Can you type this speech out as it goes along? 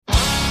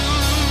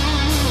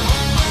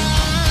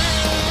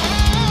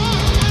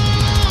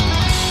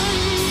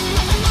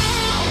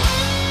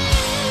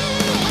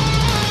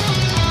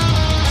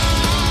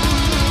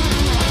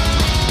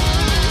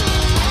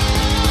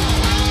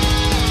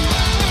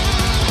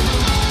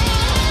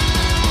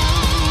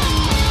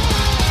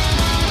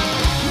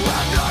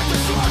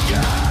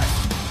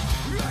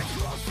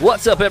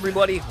What's up,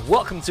 everybody?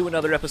 Welcome to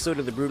another episode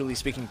of the Brutally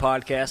Speaking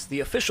Podcast, the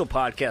official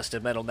podcast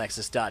of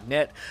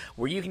MetalNexus.net,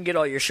 where you can get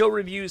all your show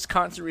reviews,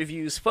 concert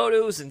reviews,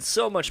 photos, and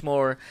so much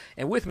more.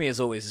 And with me, as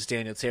always, is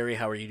Daniel Terry.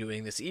 How are you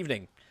doing this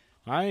evening?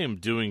 I am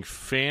doing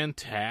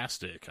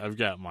fantastic. I've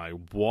got my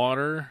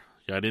water.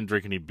 Yeah, I didn't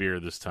drink any beer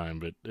this time,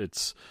 but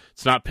it's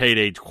not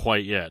payday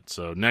quite yet.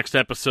 So next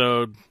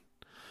episode,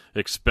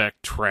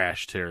 expect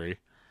trash, Terry.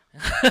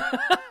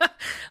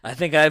 I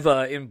think I've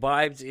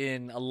imbibed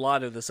in a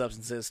lot of the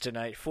substances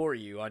tonight for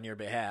you on your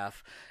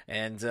behalf,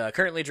 and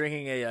currently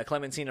drinking a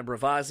Clementina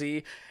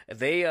Bravazzi.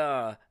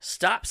 They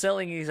stopped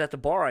selling these at the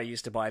bar I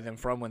used to buy them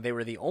from when they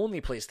were the only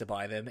place to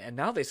buy them, and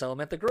now they sell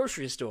them at the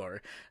grocery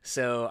store.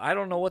 So I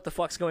don't know what the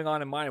fuck's going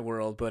on in my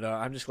world, but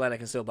I'm just glad I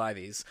can still buy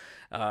these.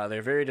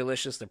 They're very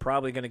delicious. They're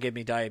probably going to give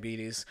me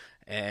diabetes,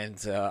 and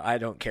I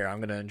don't care. I'm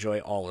going to enjoy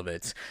all of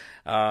it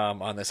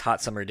on this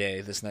hot summer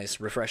day, this nice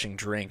refreshing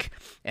drink.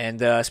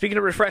 And speaking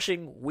of refreshing,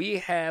 we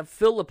have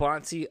Phil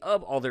Labonte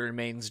of All That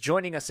Remains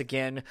joining us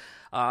again.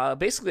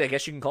 Basically, I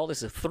guess you can call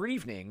this a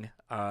threevening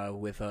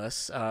with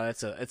us.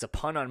 It's a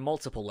pun on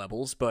multiple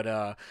levels,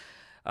 but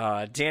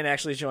Dan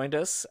actually joined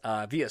us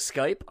via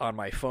Skype on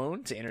my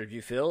phone to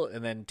interview Phil,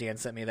 and then Dan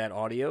sent me that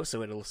audio,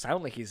 so it'll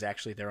sound like he's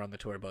actually there on the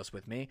tour bus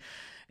with me.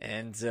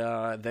 And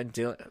then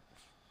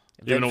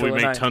Even though we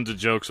make tons of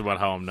jokes about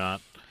how I'm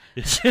not.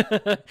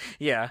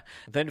 Yeah.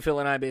 Then Phil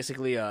and I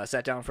basically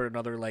sat down for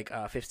another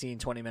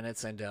 15-20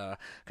 minutes and kind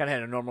of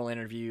had a normal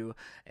interview,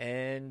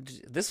 and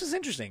this was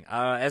interesting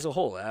as a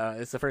whole.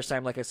 It's the first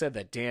time, like I said,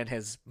 that Dan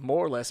has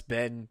more or less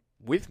been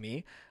with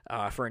me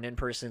for an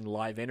in-person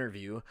live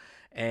interview,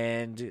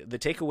 and the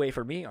takeaway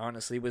for me,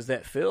 honestly, was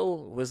that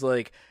Phil was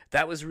like,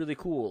 that was really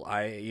cool.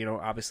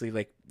 Obviously,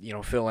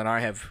 Phil and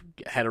I have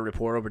had a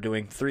rapport over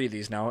doing 3 of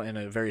these now in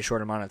a very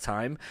short amount of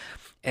time,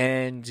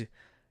 and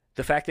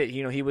the fact that,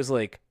 he was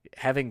like,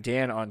 having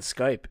Dan on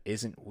Skype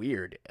isn't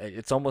weird.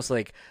 It's almost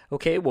like,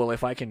 okay, well,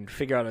 if I can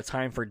figure out a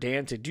time for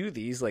Dan to do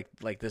these,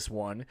 like this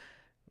one,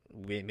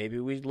 maybe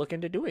we'd look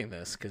into doing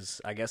this,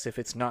 because I guess if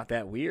it's not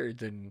that weird,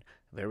 then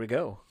there we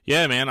go.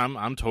 Yeah, man,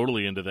 I'm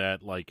totally into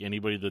that. Like,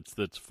 anybody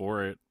that's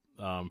for it.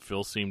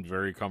 Phil seemed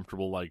very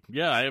comfortable. Like,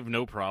 yeah, I have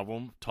no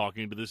problem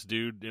talking to this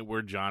dude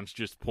where John's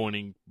just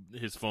pointing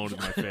his phone to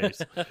my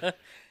face.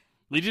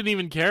 He didn't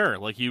even care.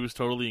 Like, he was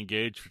totally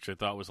engaged, which I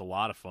thought was a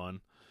lot of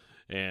fun.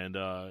 And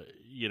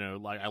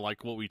I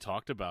like what we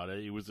talked about.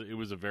 It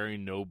was a very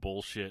no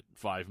bullshit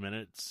 5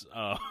 minutes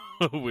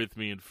with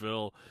me and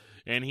Phil,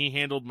 and he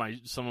handled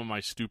some of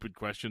my stupid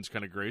questions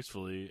kind of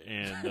gracefully,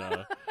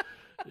 and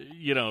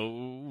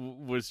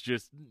was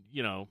just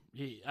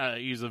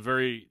he's a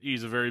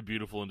very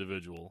beautiful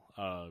individual,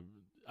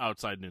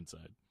 outside and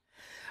inside.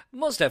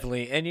 Most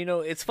definitely. And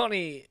it's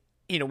funny.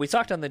 We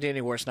talked on the Danny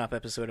Warsnop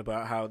episode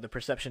about how the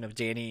perception of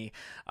Danny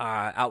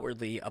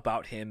outwardly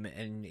about him,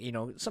 and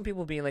some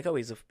people being like, oh,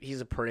 he's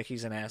a prick,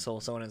 he's an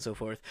asshole, so on and so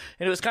forth.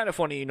 And it was kind of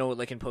funny,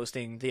 like in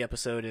posting the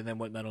episode, and then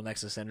what Metal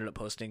Nexus ended up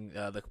posting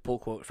the pull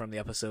quote from the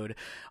episode,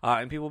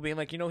 and people being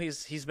like,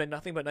 he's been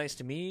nothing but nice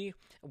to me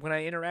when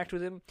I interact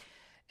with him.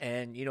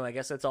 And, I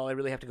guess that's all I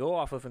really have to go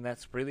off of, and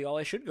that's really all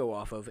I should go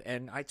off of.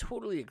 And I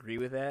totally agree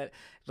with that.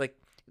 Like,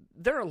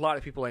 there are a lot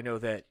of people I know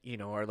that,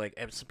 are like,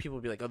 some people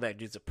will be like, oh, that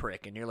dude's a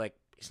prick. And you're like,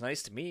 he's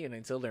nice to me. And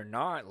until they're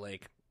not,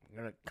 like, I'm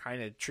going to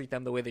kind of treat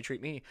them the way they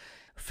treat me.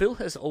 Phil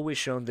has always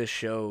shown this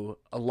show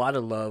a lot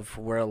of love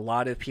where a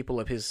lot of people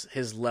of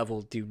his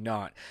level do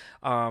not.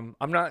 I'm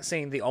not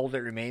saying the All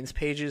That Remains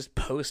pages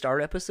post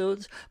our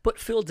episodes, but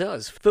Phil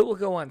does. Phil will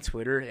go on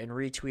Twitter and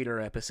retweet our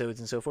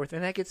episodes and so forth,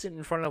 and that gets it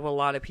in front of a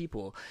lot of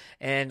people.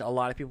 And a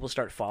lot of people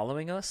start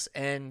following us,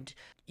 and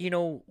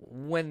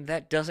when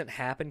that doesn't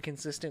happen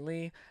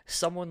consistently,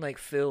 someone like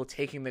Phil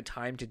taking the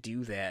time to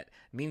do that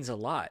means a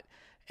lot.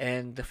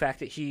 And the fact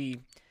that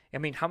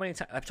how many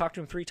times? I've talked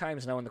to him 3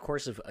 times now in the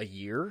course of a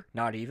year,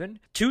 not even.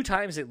 2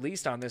 times at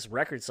least on this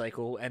record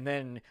cycle, and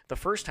then the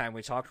first time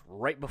we talked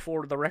right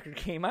before the record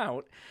came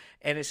out,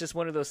 and it's just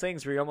one of those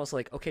things where you're almost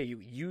like, okay,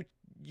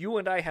 you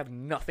and I have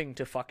nothing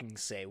to fucking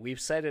say.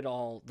 We've said it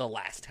all the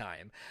last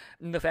time.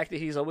 And the fact that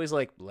he's always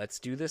like, let's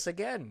do this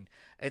again.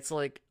 It's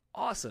like,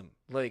 awesome.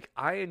 Like,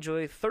 I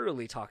enjoy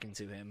thoroughly talking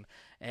to him,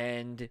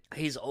 and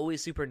he's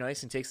always super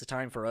nice and takes the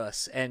time for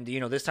us. And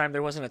this time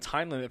there wasn't a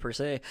time limit per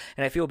se,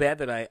 and I feel bad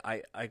that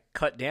I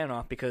cut Dan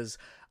off, because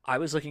I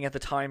was looking at the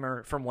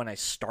timer from when I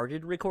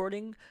started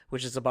recording,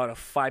 which is about a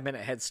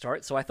 5-minute head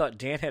start. So I thought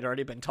Dan had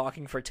already been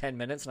talking for 10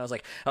 minutes, and I was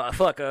like,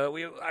 fuck,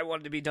 I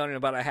wanted to be done in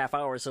about a half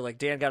hour. So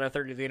Dan got a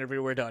third of the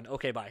interview. We're done.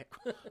 Okay, bye.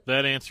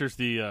 That answers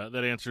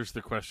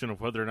the question of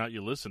whether or not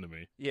you listen to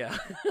me. Yeah.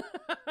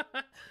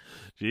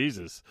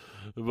 Jesus.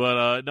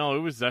 But no, it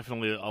was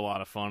definitely a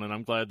lot of fun, and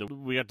I'm glad that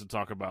we got to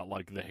talk about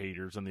like the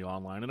haters and the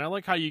online. And I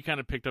like how you kind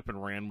of picked up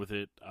and ran with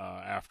it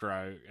after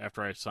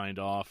I signed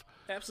off.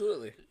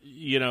 Absolutely.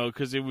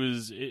 Because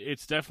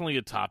it's definitely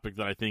a topic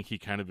that I think he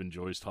kind of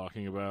enjoys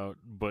talking about,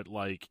 but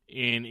like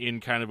in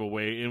kind of a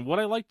way. And what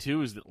I like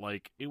too is that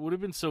like it would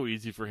have been so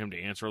easy for him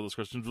to answer all those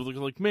questions with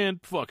like,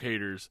 man, fuck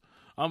haters.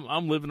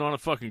 I'm living on a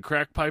fucking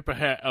crack pipe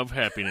of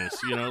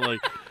happiness, like.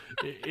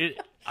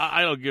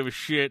 I don't give a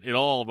shit at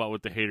all about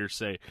what the haters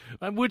say.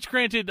 Which,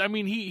 granted, I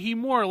mean, he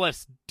more or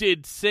less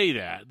did say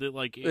that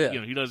like he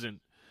doesn't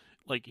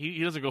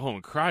he doesn't go home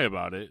and cry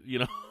about it,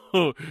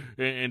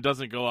 and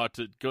doesn't go out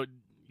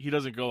he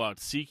doesn't go out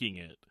seeking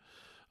it.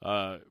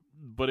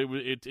 But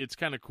it's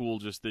kind of cool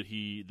just that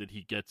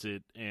he gets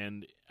it,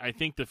 and I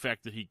think the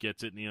fact that he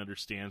gets it and he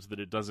understands that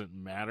it doesn't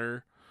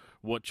matter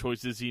what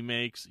choices he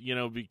makes,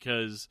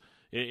 because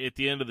at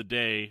the end of the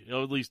day,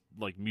 at least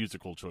like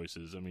musical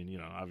choices. I mean,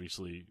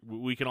 obviously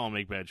we can all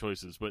make bad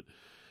choices, but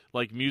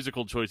like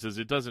musical choices,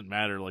 it doesn't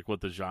matter like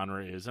what the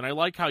genre is. And I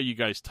like how you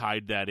guys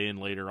tied that in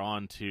later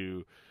on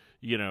to,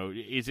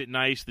 is it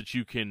nice that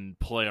you can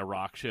play a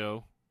rock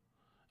show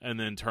and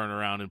then turn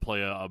around and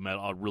play a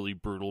really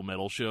brutal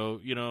metal show,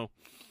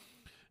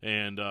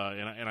 and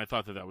I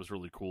thought that was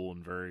really cool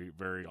and very,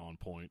 very on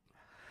point.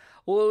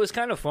 Well, what was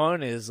kind of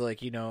fun is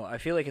like, I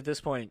feel like at this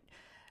point,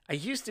 I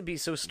used to be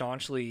so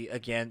staunchly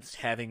against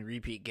having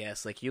repeat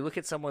guests. Like you look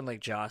at someone like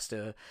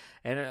Josta,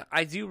 and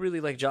I do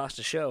really like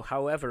Josta's show.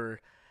 However,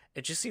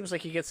 it just seems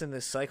like he gets in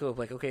this cycle of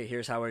like, okay,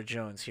 here's Howard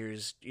Jones,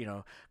 here's,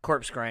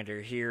 Corpse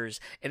Grinder,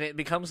 and it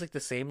becomes like the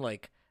same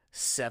like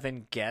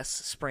 7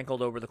 guests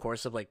sprinkled over the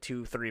course of like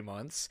 2-3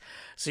 months.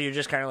 So you're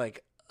just kind of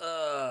like,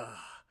 ugh,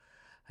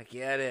 I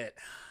get it.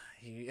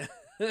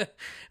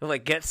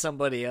 Like get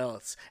somebody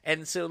else.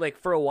 And so like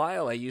for a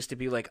while I used to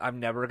be like, I'm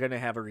never going to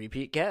have a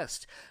repeat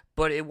guest.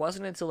 But it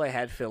wasn't until I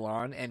had Phil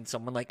on and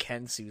someone like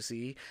Ken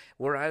Susi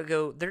where I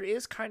go, there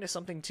is kind of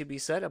something to be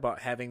said about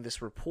having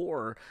this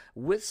rapport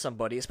with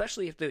somebody,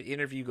 especially if the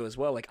interview goes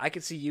well. Like I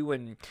could see you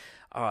and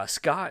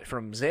Scott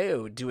from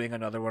Zao doing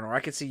another one, or I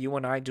could see you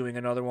and I doing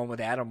another one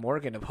with Adam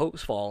Morgan of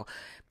Hope's Fall.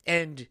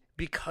 And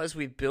because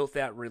we built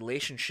that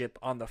relationship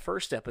on the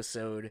first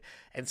episode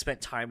and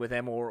spent time with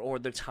them, or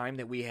the time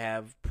that we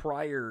have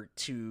prior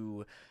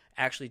to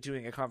actually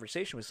doing a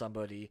conversation with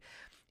somebody,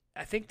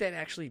 I think that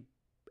actually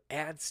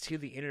adds to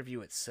the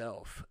interview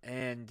itself.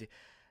 And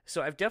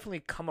so I've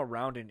definitely come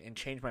around and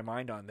changed my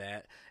mind on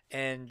that.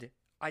 And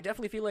I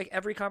definitely feel like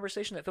every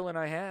conversation that Phil and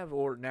I have,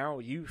 or now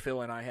you,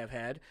 Phil, and I have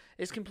had,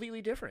 is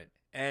completely different.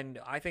 And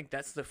I think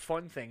that's the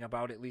fun thing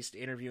about at least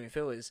interviewing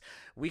Phil is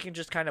we can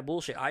just kind of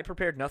bullshit. I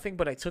prepared nothing,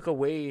 but I took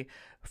away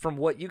from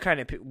what you kind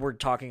of were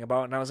talking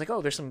about, and I was like,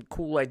 oh, there's some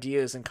cool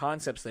ideas and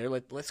concepts there.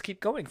 Let's keep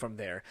going from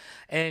there.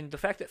 And the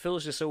fact that Phil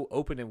is just so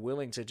open and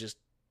willing to just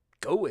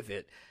go with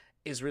it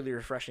is really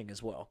refreshing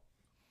as well.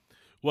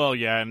 Well,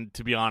 yeah, and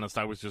to be honest,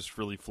 I was just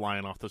really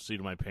flying off the seat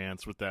of my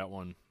pants with that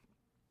one.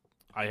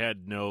 I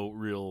had no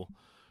real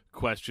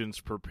questions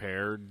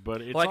prepared,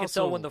 but it's well, I can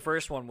tell when the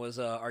first one was,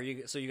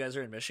 you guys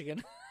are in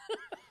Michigan?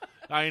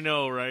 I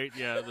know, right?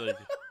 Yeah,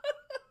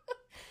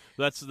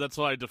 that's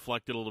why I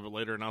deflected a little bit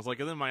later, and I was like,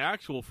 and then my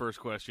actual first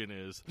question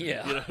is,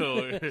 yeah.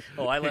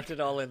 Oh, I left it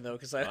all in though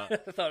because I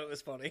thought it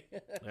was funny.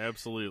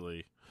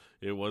 Absolutely.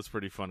 It was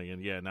pretty funny,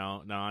 and yeah,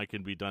 now I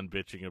can be done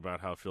bitching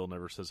about how Phil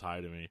never says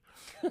hi to me.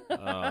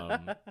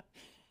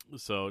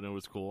 So it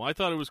was cool. I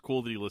thought it was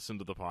cool that he listened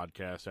to the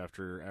podcast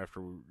after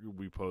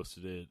we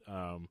posted it,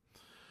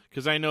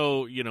 because I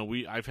know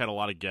I've had a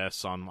lot of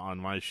guests on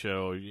my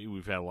show.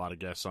 We've had a lot of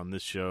guests on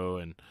this show,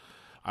 and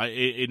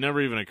it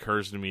never even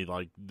occurs to me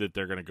like that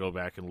they're going to go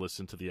back and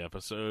listen to the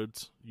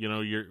episodes.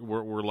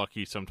 We're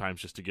lucky sometimes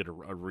just to get a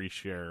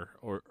reshare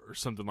or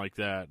something like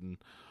that,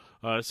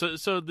 and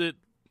so that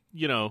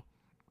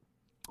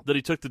that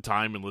he took the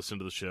time and listened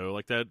to the show,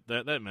 like that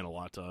meant a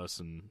lot to us,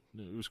 and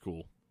it was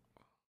cool.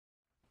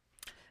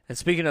 And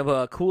speaking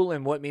of cool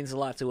and what means a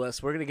lot to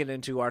us, we're going to get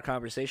into our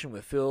conversation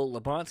with Phil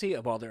Labonte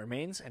of All That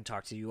Remains and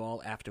talk to you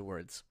all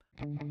afterwards.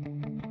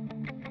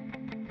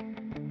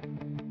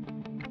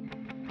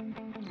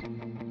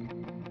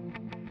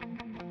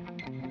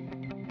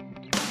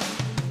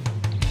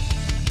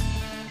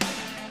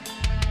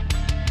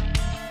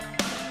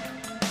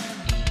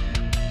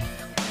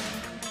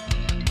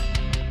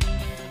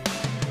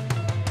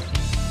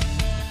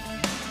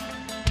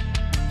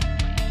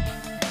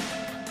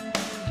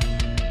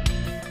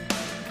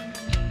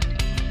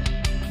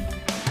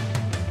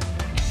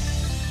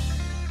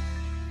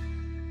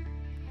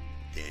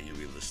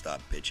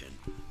 Stop bitching.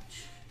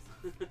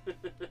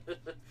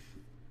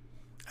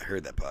 I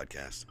heard that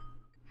podcast.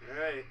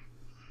 All right.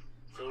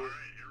 So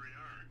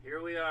here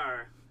we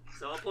are.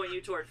 So I'll point you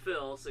toward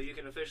Phil so you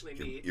can officially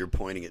meet. You're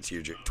pointing it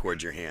to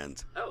towards your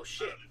hand. Oh,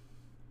 shit.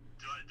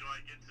 Do I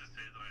get to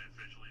say that I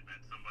officially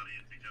met somebody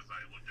because I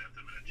looked at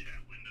them in a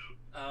chat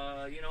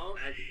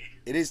window?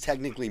 It is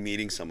technically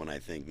meeting someone, I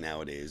think,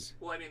 nowadays.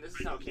 Well, I mean, this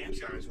is how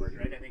Camstars work,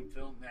 right? I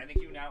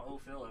think you now owe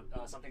Phil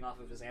something off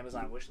of his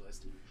Amazon wish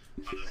list.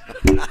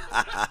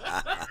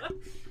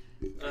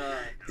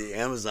 The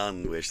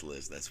Amazon wish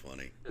list, that's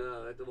funny.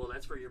 Well,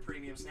 that's for your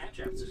premium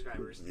Snapchat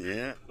subscribers.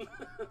 Yeah.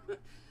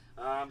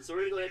 So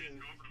we're going to go ahead and...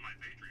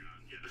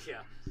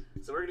 Yeah.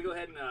 So we're going to go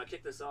ahead and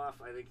kick this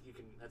off. I think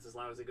that's as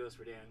loud as it goes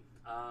for Dan.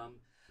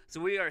 So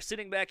we are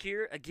sitting back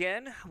here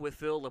again with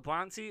Phil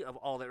Labonte of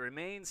All That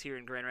Remains here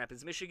in Grand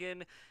Rapids,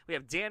 Michigan. We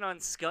have Dan on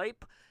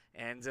Skype.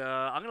 And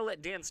I'm going to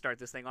let Dan start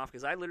this thing off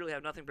because I literally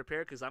have nothing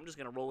prepared because I'm just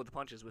going to roll with the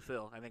punches with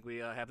Phil. I think we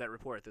have that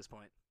rapport at this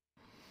point.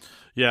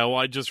 Yeah, well,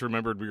 I just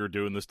remembered we were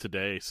doing this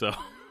today, so.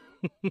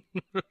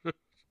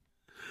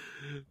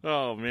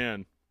 Oh,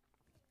 man.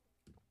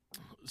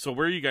 So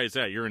where are you guys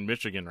at? You're in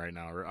Michigan right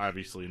now, or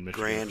obviously in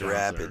Michigan. Grand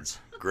Rapids.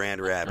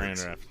 Grand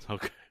Rapids.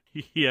 Okay.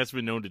 He has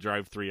been known to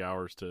drive 3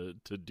 hours to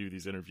do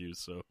these interviews,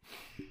 so.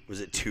 Was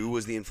it 2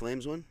 was the In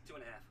Flames one?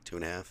 2.5.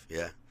 2.5,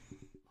 yeah.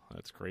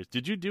 That's crazy.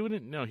 Did you do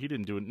it? No, he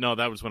didn't do it. No,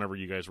 that was whenever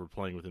you guys were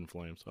playing with In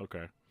Flames.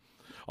 Okay.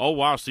 Oh,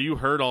 wow. So you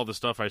heard all the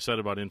stuff I said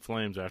about In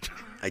Flames after.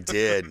 I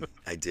did.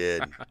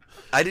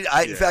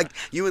 In fact,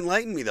 you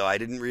enlightened me, though. I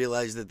didn't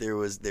realize that there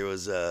was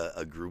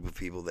a group of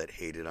people that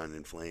hated on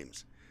In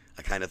Flames.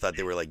 I kind of thought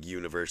they were like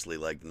universally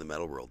liked in the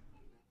metal world.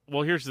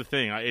 Well, here's the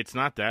thing. It's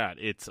not that.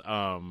 It's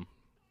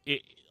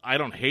I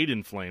don't hate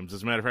In Flames.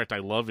 As a matter of fact, I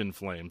love In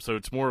Flames. So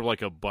it's more of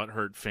like a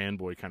butthurt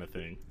fanboy kind of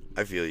thing.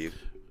 I feel you.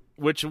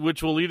 Which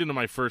will lead into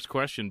my first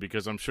question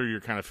because I'm sure you're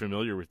kind of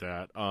familiar with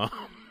that.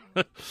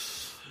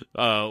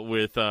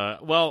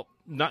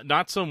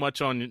 Not so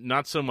much on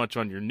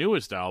your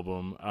newest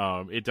album.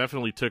 It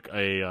definitely took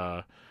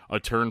a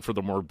turn for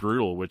the more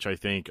brutal, which I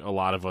think a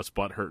lot of us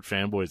butthurt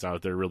fanboys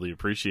out there really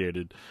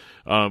appreciated.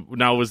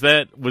 Now, was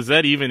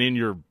that even in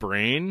your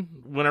brain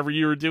whenever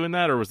you were doing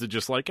that, or was it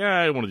just like,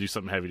 I want to do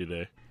something heavy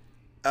today?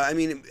 I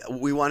mean,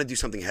 we want to do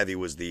something heavy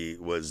was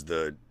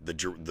the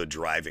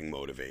driving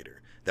motivator.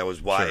 That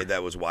was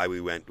why we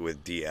went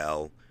with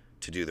DL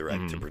to do the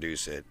record, to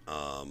produce it.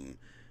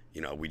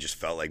 We just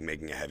felt like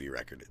making a heavy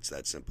record. It's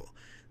that simple.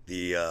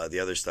 The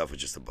other stuff was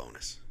just a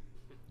bonus.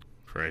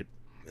 Right.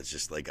 It's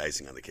just like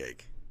icing on the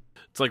cake.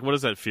 It's like, what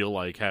does that feel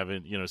like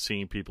having,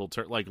 seeing people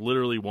like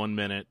literally 1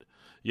 minute,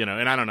 and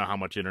I don't know how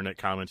much internet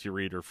comments you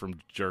read are from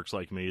jerks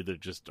like me that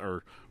just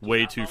are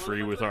way too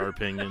free with our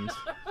opinions.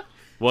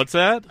 What's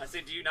that? I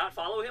said, do you not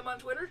follow him on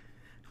Twitter?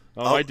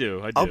 Oh, I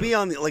do.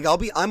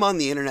 I'm on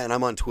the internet and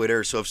I'm on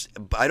Twitter, so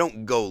I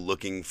don't go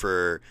looking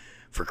for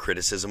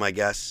criticism, I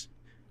guess,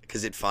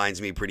 because it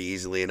finds me pretty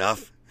easily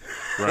enough.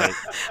 Right.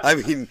 I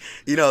mean,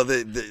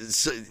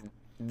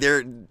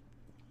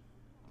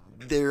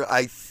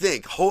 I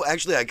think,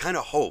 actually, I kind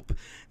of hope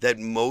that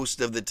most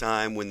of the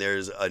time when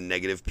there's a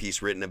negative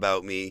piece written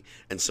about me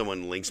and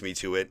someone links me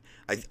to it,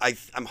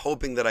 I'm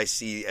hoping that I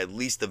see at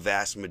least the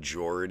vast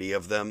majority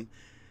of them.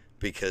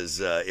 Because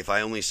if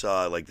I only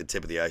saw like the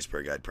tip of the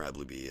iceberg, I'd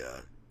probably be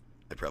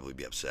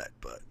upset.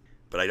 But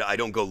I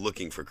don't go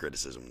looking for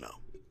criticism. No.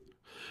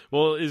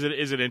 Well, is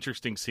it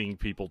interesting seeing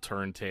people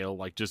turn tail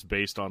like just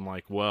based on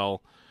like,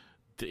 well,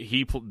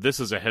 this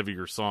is a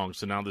heavier song,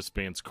 so now this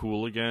band's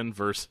cool again,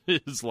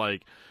 versus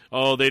like,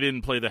 oh, they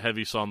didn't play the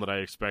heavy song that I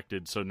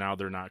expected, so now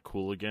they're not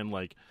cool again.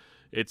 Like,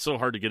 it's so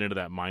hard to get into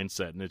that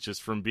mindset, and it's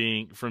just from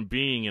being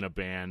in a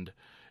band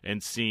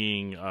and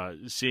seeing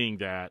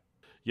that.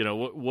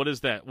 What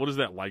is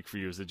that like for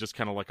you? Is it just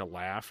kind of like a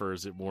laugh, or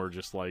is it more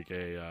just like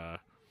a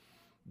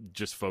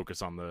just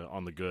focus on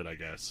the good, I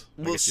guess?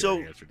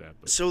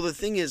 So the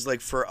thing is, like,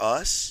 for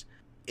us,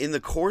 in the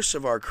course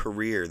of our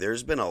career,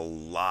 there's been a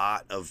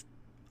lot of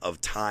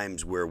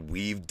times where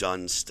we've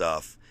done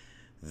stuff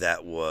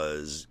that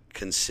was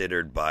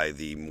considered by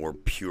the more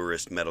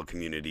purist metal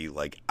community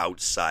like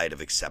outside of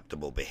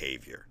acceptable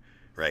behavior,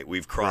 right?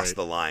 We've crossed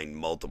the line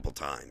multiple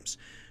times.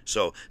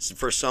 So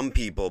for some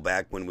people,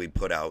 back when we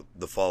put out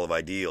The Fall of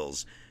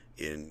Ideals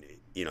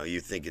you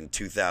think in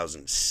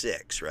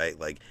 2006, right?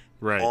 Like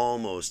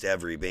almost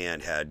every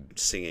band had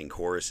singing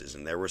choruses,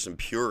 and there were some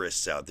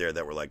purists out there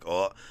that were like,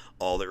 oh,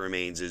 all that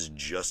remains is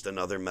just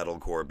another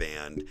metalcore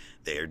band.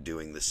 They are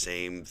doing the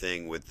same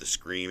thing with the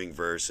screaming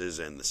verses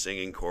and the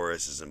singing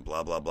choruses and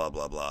blah, blah, blah,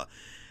 blah, blah.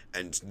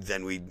 And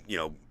then we,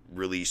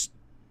 released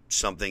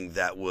something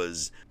that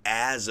was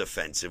as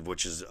offensive,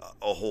 which is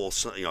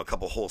a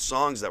couple whole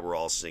songs that we're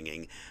all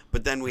singing.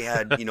 But then we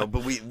had,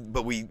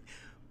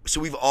 so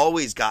we've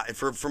always got,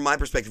 from my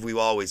perspective, we've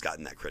always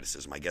gotten that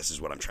criticism, I guess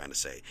is what I'm trying to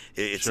say.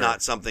 It's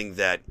not something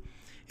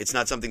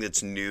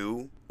that's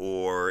new,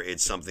 or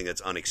it's something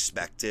that's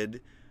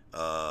unexpected.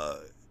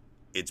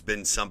 It's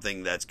been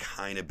something that's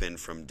kind of been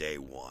from day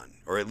one,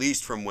 or at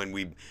least from when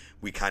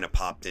we kind of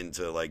popped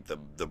into like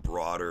the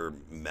broader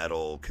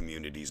metal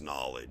community's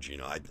knowledge.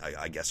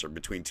 I guess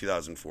between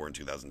 2004 and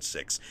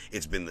 2006,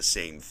 it's been the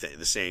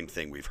same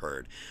thing we've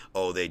heard.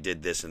 Oh, they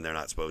did this and they're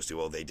not supposed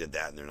to. Oh, they did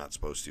that and they're not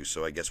supposed to.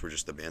 So I guess we're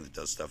just the band that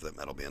does stuff that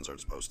metal bands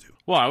aren't supposed to.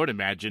 Well, I would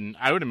imagine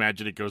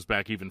it goes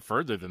back even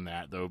further than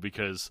that, though,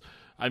 because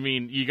I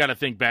mean, you got to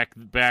think back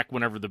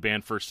whenever the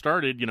band first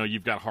started.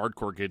 You've got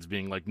hardcore kids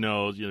being like,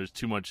 no, there's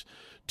too much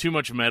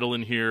metal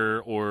in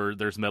here, or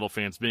there's metal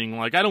fans being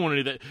like, I don't want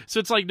to do that. So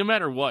it's like, no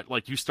matter what,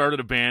 like, you started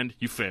a band,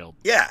 you failed.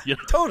 Yeah,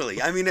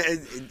 totally. I mean,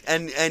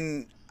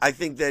 and I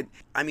think that,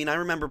 I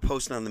remember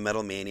posting on the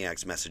Metal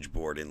Maniacs message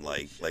board in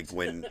like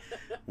when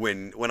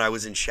I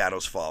was in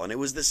Shadows Fall, and it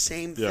was the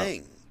same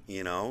thing.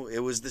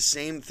 It was the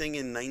same thing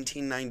in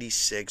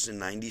 1996 and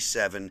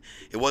 97.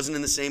 It wasn't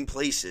in the same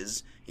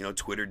places.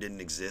 Twitter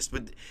didn't exist,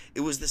 but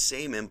it was the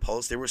same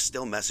impulse. There were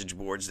still message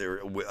boards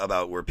there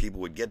about where people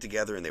would get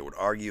together and they would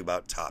argue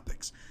about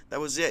topics. That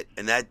was it.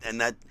 And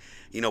that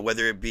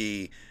whether it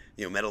be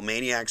Metal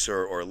Maniacs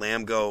or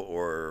Lambgo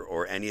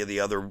or any of the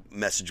other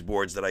message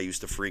boards that I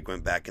used to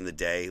frequent back in the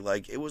day,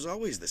 like, it was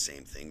always the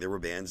same thing. There were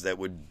bands that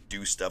would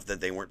do stuff that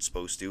they weren't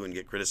supposed to and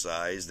get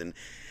criticized, and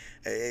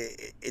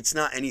it's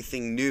not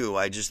anything new.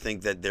 I just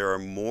think that there are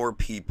more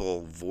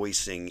people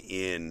voicing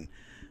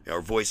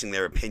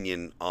their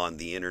opinion on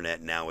the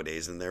internet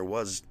nowadays than there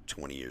was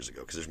 20 years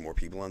ago, because there's more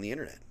people on the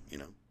internet,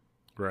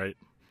 Right.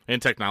 And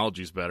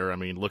technology's better. I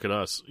mean, look at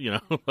us,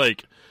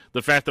 like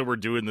the fact that we're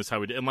doing this how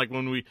we do. And like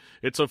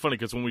it's so funny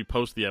because when we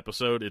post the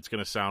episode, it's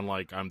going to sound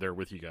like I'm there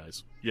with you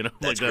guys, That's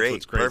like, great. That's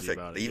what's crazy Perfect.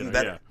 about it. Even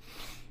better.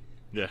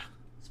 Yeah.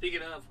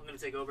 Speaking of, I'm going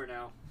to take over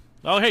now.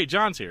 Oh, hey,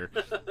 John's here.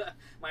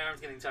 My arm's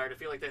getting tired. I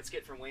feel like that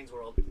skit from Wayne's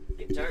World.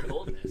 Getting tired of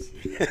holding this.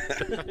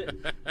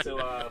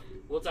 So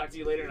we'll talk to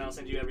you later, and I'll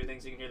send you everything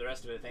so you can hear the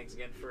rest of it. Thanks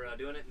again for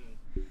doing it,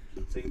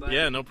 and say goodbye.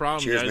 Yeah, no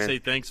problem. Cheers, guys. man. Hey,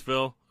 thanks,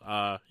 Phil.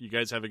 You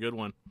guys have a good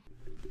one.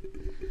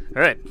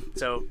 All right,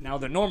 so now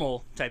the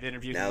normal type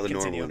interview. Now the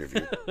continue. normal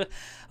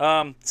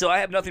interview. So I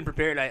have nothing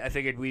prepared. I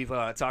figured we've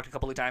talked a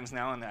couple of times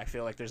now, and I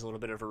feel like there's a little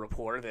bit of a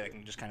rapport that I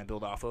can just kind of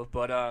build off of.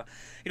 But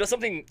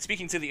something.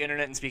 Speaking to the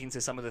internet and speaking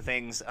to some of the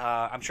things,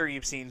 I'm sure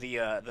you've seen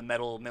the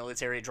metal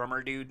military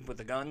drummer dude with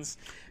the guns.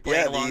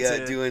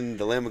 Doing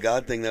the Lamb of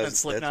God thing.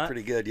 That's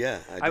pretty good. Yeah,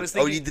 I was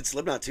thinking, he did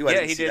Slipknot too. I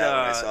didn't see that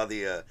when I saw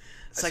the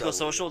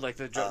Psychosocial, like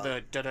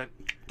the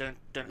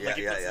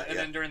yeah. And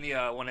then during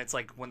the when it's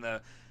like when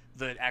the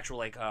actual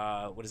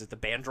the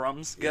band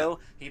drums go,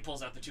 he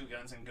pulls out the two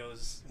guns and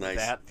goes nice. With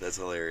that. That's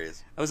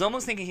hilarious. I was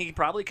almost thinking he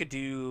probably could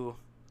do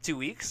 2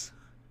 weeks,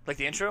 like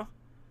the intro.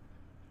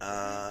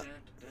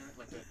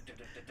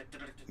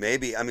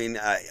 Maybe. I mean,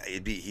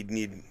 he'd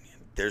need.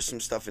 There's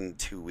some stuff in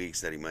 2 weeks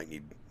that he might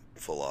need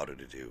full auto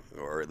to do,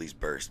 or at least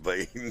burst.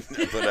 But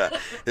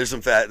there's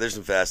some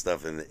fast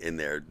stuff in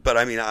there. But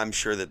I mean, I'm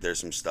sure that there's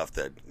some stuff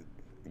that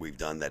we've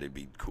done that it'd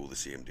be cool to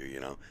see him do.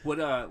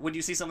 When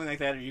you see something like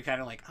that, are you kind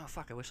of like, oh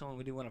fuck, I wish someone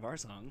would do one of our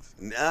songs?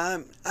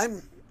 I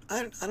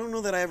don't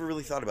know that I ever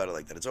really thought about it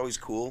like that. It's always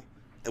cool,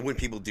 and when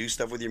people do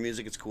stuff with your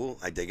music, it's cool.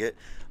 I dig it.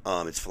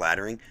 It's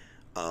flattering,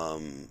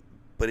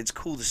 but it's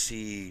cool to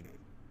see.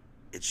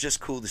 It's just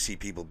cool to see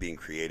people being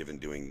creative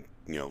and doing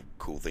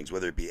cool things,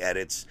 whether it be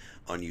edits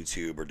on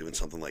YouTube or doing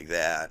something like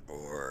that,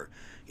 or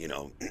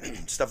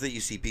stuff that you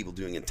see people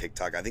doing in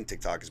TikTok. I think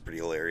TikTok is pretty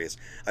hilarious.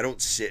 I don't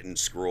sit and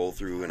scroll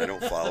through, and I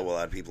don't follow a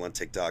lot of people on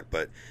TikTok,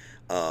 but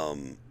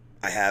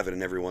I have it,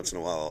 and every once in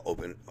a while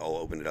I'll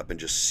open it up and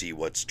just see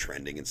what's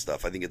trending and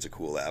stuff. I think it's a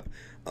cool app.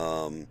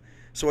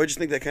 So I just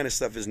think that kind of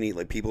stuff is neat,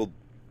 like people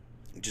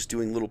just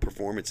doing little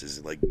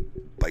performances, like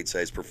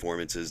bite-sized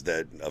performances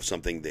of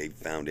something they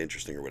found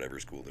interesting or whatever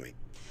is cool to me.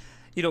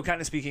 Kind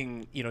of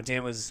speaking,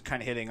 Dan was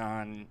kind of hitting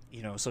on,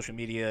 social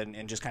media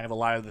and just kind of a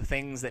lot of the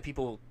things that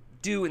people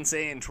do and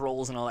say and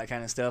trolls and all that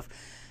kind of stuff.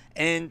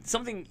 And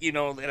something,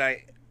 that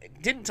I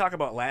didn't talk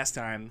about last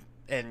time,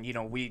 and,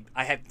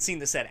 I had seen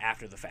the set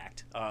after the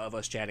fact of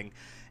us chatting.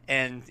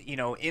 And,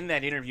 in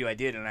that interview I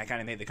did, and I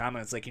kind of made the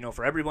comment, it's like,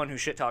 for everyone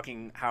who's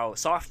shit-talking how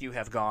soft you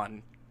have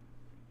gone,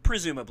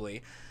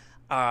 presumably,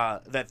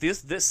 that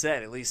this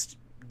set, at least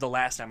the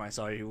last time I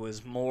saw you,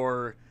 was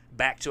more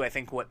back to, I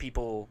think, what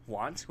people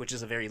want, which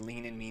is a very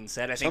lean and mean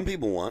set. I think some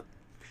people want.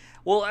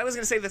 Well, I was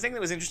going to say, the thing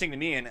that was interesting to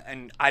me,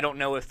 and I don't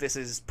know if this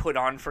is put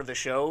on for the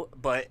show,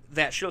 but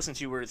that show,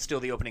 since you were still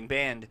the opening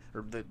band,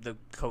 or the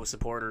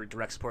co-support or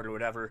direct support or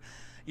whatever,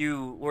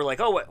 you were like,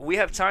 oh, we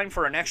have time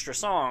for an extra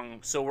song,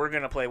 so we're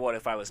going to play What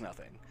If I Was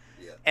Nothing.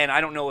 Yeah. And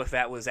I don't know if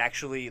that was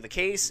actually the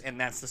case, and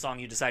that's the song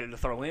you decided to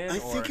throw in. I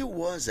think it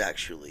was,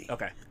 actually.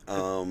 Okay.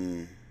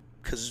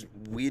 Because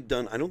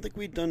I don't think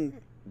we'd done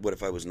What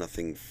If I Was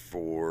Nothing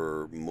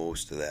for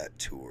most of that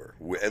tour.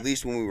 At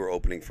least when we were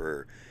opening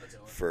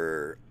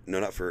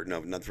not for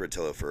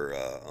Attila,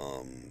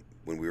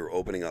 when we were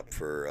opening up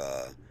for,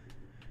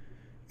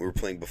 we were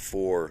playing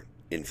before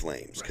In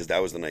Flames, because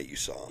that was the night you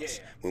saw us.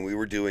 Yeah. When we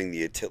were doing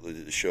the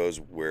shows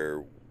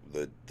where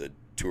the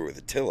tour with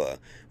Attila,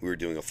 we were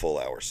doing a full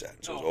hour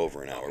set, so it was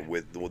over an hour. Okay.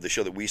 With the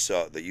show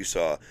that you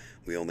saw,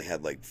 we only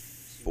had like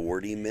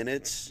 40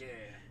 minutes. Yeah.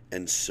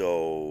 And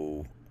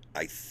so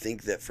I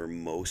think that for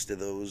most of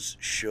those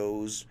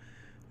shows,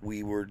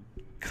 we were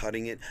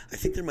cutting it. I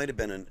think there might have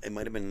been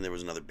there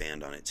was another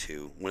band on it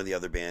too. One of the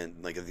other band,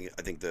 like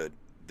I think the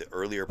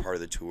earlier part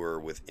of the tour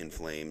with In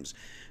Flames,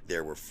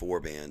 there were 4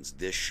 bands.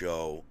 This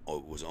show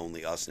was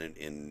only us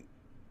and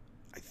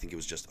I think it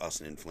was just us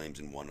and In Flames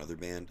and one other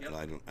band. Yep.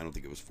 And I don't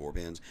think it was 4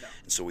 bands. No.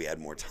 And so we had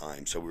more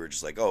time. So we were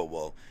just like, oh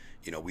well,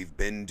 we've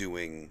been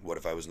doing What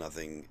If I Was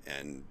Nothing,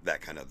 and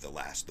that kind of the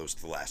last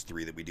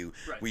 3 that we do.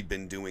 Right. We'd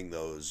been doing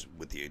those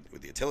with the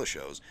Attila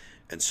shows,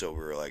 and so we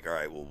were like, all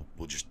right,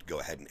 we'll just go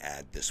ahead and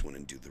add this one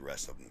and do the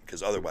rest of them,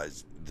 because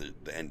otherwise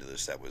the end of the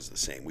set was the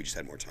same. We just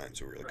had more time,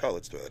 so we were like, oh,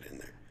 let's throw it in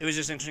there. It was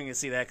just interesting to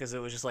see that, because it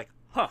was just like,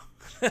 huh,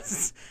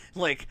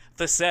 like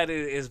the set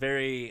is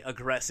very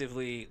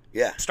aggressively,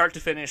 start to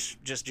finish,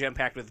 just jam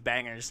packed with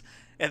bangers.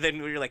 And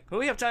then we were like, well,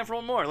 we have time for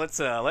one more. Let's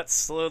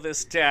slow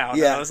this down.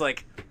 Yeah. And I was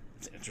like,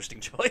 it's an interesting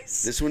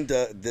choice. This one,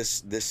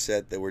 this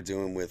set that we're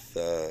doing with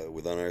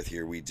Unearth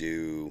here, we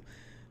do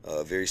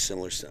a very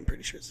similar set. I'm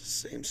pretty sure it's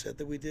the same set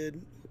that we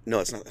did. No,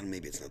 it's not.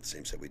 Maybe it's not the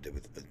same set we did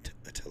with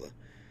Attila.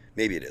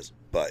 Maybe it is,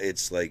 but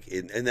it's like,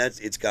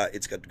 it's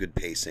got good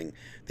pacing.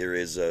 There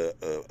is a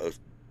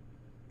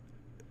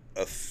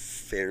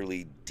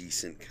fairly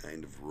decent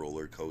kind of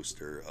roller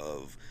coaster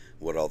of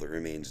what All That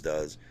Remains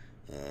does.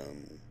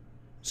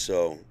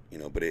 So,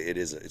 but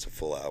it's a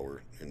full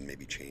hour and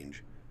maybe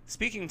change.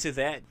 Speaking to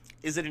that,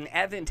 is it an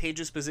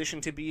advantageous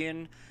position to be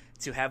in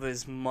to have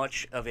as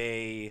much of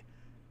a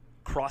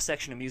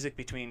cross-section of music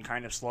between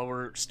kind of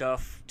slower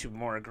stuff to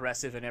more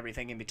aggressive and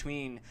everything in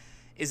between?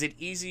 Is it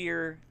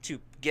easier to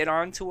get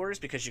on tours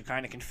because you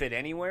kind of can fit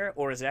anywhere,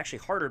 or is it actually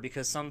harder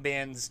because some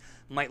bands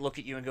might look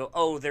at you and go,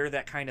 oh, they're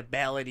that kind of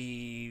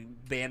ballady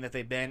band that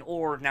they've been,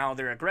 or now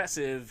they're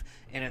aggressive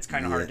and it's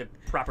kind of hard to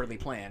properly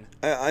plan?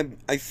 I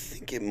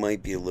think it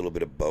might be a little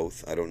bit of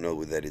both. I don't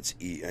know that it's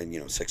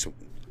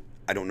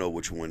I don't know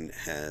which one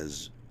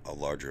has a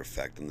larger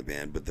effect on the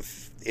band, but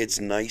it's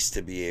nice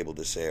to be able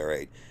to say, all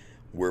right,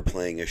 we're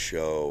playing a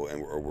show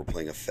or we're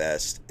playing a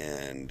fest,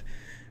 and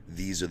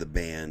these are the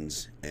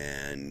bands,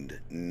 and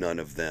none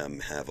of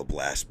them have a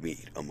blast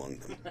beat among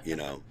them.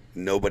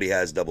 Nobody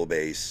has double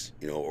bass,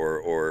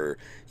 or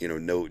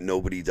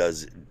nobody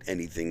does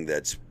anything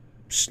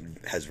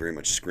has very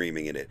much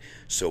screaming in it.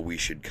 So we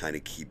should kind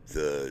of keep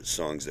the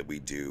songs that we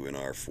do in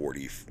our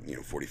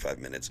 45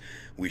 minutes.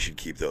 We should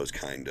keep those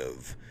kind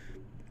of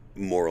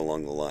more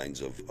along the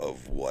lines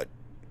of what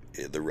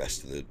the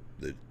rest of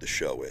the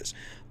show is,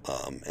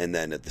 and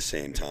then at the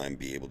same time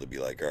be able to be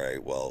like, all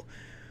right, well,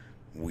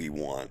 we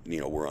want,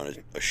 we're on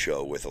a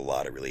show with a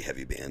lot of really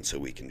heavy bands, so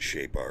we can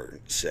shape our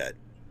set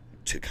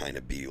to kind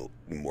of be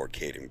more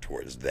catering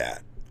towards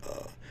that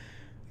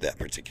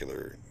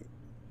particular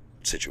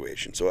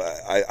situation. So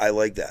I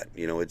like that.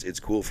 It's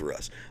cool for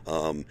us.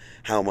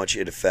 How much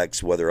it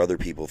affects whether other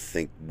people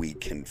think we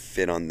can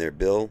fit on their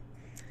bill,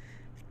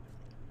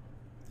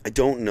 I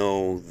don't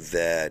know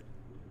that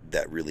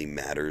really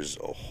matters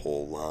a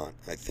whole lot.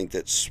 I think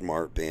that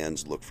smart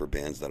bands look for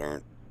bands that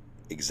aren't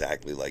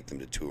exactly like them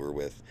to tour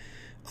with.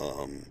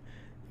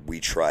 We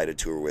try to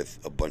tour with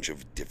a bunch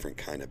of different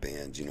kind of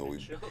bands.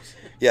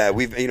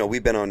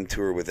 We've been on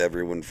tour with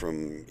everyone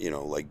from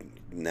like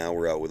now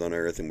we're out with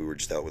Unearth, and we were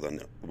just out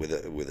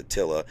with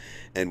Attila,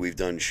 and we've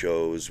done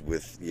shows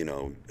with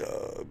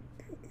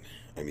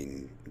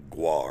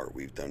Guar.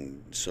 We've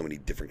done so many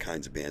different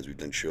kinds of bands. We've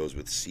done shows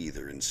with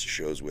Seether and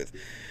shows with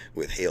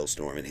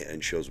Hailstorm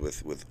and shows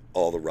with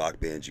all the rock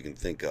bands you can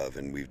think of,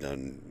 and we've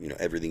done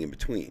everything in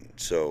between.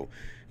 So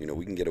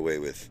we can get away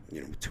with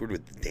toured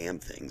with Damn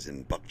Things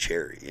and Buck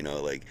Cherry. We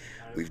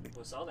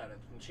saw that at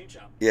the Machine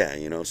Shop.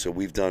 Yeah, so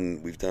we've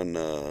done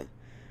that.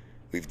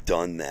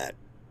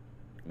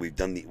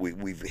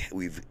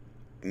 We've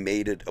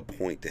made it a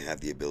point to have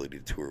the ability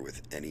to tour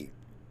with any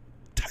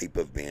type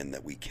of band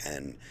that we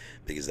can,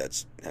 because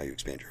that's how you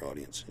expand your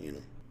audience.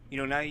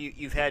 Now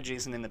you've had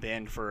Jason in the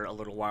band for a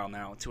little while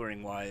now,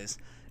 touring wise.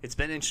 It's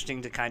been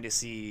interesting to kind of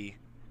see.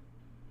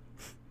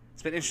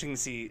 It's been interesting to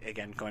see,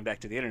 again, going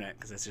back to the internet,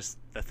 because it's just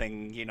the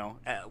thing.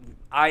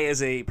 I,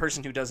 as a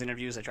person who does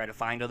interviews, I try to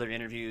find other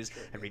interviews,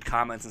 I read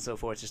comments and so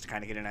forth, just to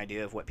kind of get an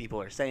idea of what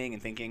people are saying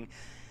and thinking.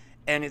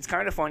 And it's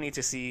kind of funny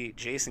to see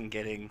Jason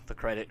getting the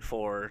credit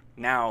for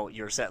now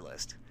your set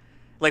list.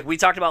 Like we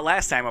talked about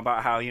last time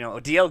about how,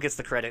 DL gets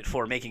the credit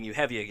for making you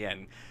heavy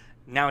again.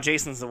 Now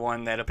Jason's the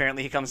one that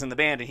apparently he comes in the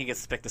band and he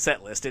gets to pick the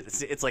set list.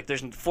 It's like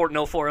there's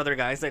no four other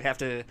guys that have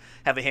to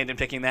have a hand in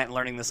picking that and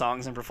learning the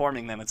songs and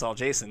performing them. It's all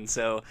Jason.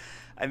 So,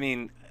 I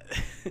mean,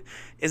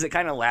 is it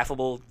kind of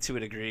laughable to a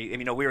degree?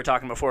 We were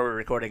talking before we were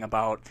recording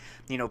about,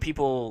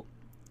 people...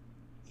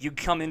 You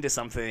come into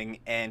something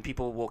and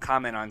people will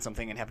comment on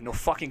something and have no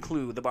fucking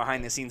clue the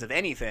behind the scenes of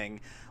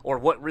anything or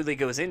what really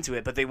goes into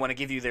it, but they want to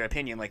give you their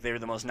opinion like they're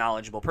the most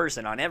knowledgeable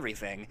person on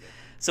everything.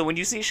 So when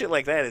you see shit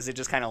like that, is it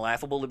just kind of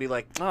laughable to be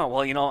like, oh,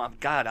 well,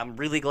 God, I'm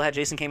really glad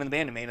Jason came in the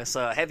band and made us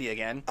heavy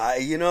again? I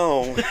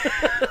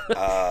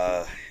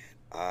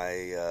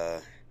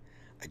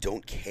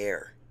don't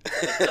care.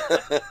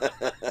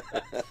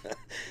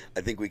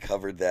 I think we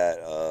covered that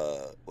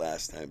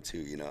last time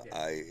too.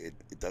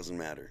 It doesn't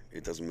matter.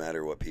 It doesn't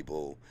matter what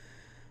people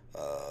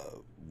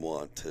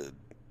want to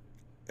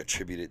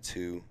attribute it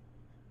to.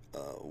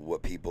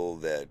 What people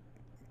that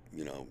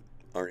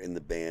aren't in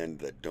the band,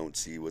 that don't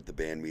see what the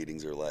band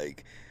meetings are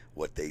like,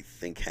 what they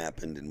think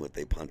happened and what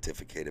they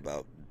pontificate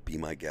about. Be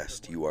my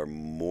guest. You are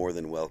more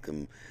than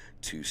welcome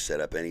to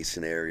set up any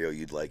scenario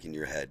you'd like in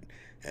your head,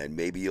 and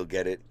maybe you'll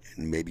get it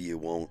and maybe you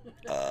won't,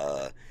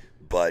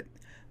 but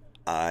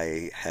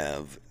I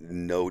have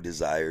no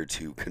desire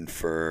to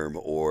confirm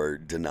or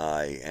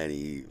deny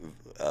any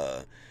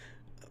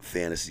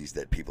fantasies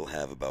that people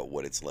have about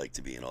what it's like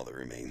to be in All That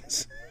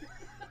Remains.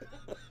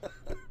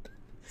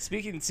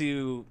 Speaking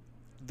to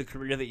the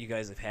career that you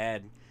guys have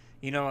had,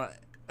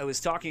 I was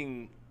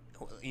talking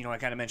I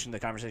kind of mentioned the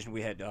conversation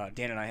we had,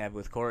 Dan and I had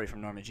with Corey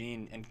from Norma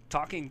Jean, and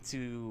talking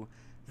to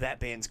that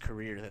band's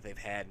career that they've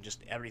had and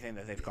just everything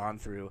that they've gone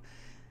through.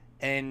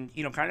 And,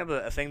 kind of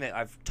a thing that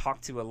I've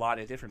talked to a lot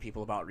of different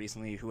people about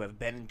recently who have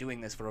been doing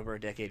this for over a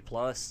decade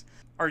plus.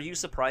 Are you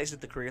surprised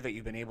at the career that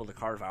you've been able to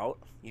carve out?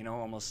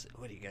 Almost,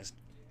 what are you guys,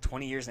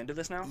 20 years into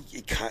this now?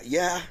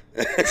 Yeah.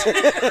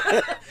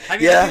 I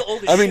mean, yeah.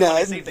 I mean,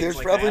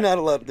 there's probably not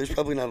a lot. There's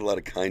probably not a lot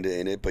of kinda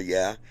in it, but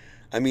yeah.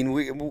 I mean,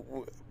 we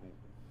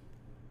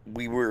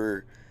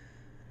were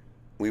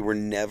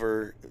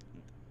never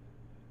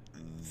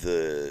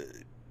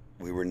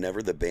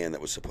the band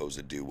that was supposed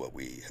to do what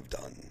we have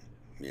done.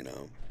 We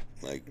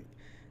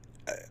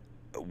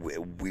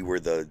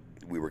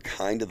were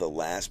kind of the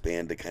last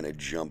band to kind of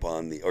jump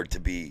on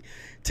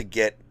to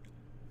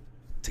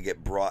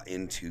get brought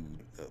into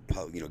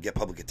get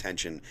public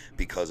attention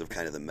because of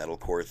kind of the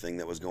metalcore thing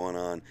that was going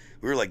on.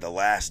 We were like the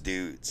last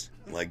dudes.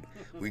 Like,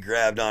 we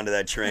grabbed onto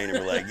that train and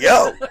we're like,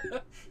 yo!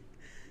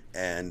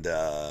 And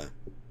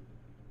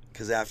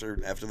because after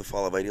the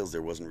fall of Ideals,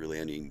 there wasn't really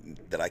any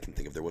that I can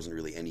think of. There wasn't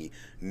really any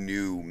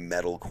new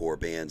metalcore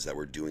bands that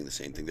were doing the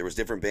same thing. There was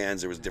different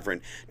bands. There was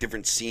different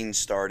scenes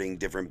starting,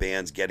 different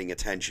bands getting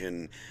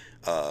attention.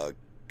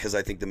 Because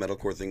I think the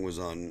metalcore thing was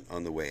on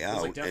the way out. It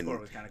was like deathcore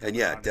was kind of and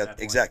yeah,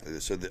 exactly.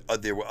 So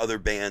there were other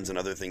bands and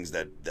other things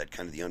that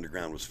kind of the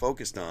underground was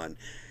focused on,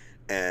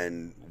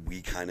 and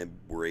we kind of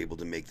were able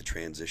to make the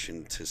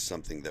transition to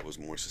something that was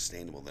more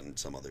sustainable than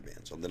some other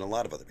bands, than a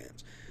lot of other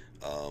bands.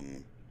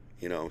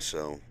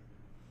 So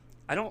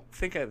I don't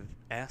think I've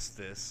asked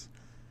this.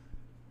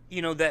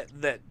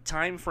 That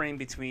time frame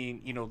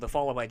between the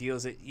fall of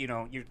Ideals.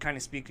 You're kind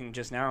of speaking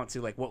just now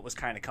to like what was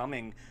kind of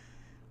coming.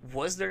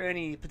 Was there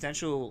any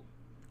potential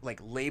like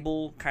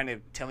label kind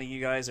of telling you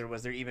guys, or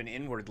was there even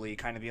inwardly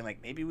kind of being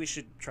like, maybe we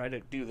should try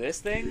to do this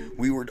thing?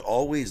 We were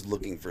always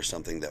looking for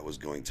something that was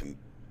going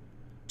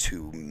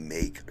to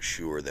make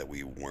sure that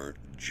we weren't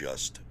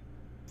just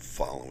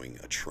following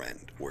a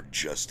trend or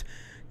just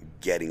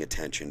getting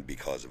attention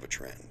because of a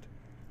trend.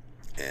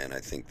 And I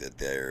think that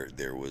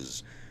there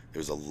was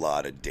a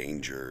lot of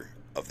danger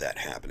of that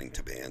happening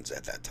to bands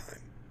at that time.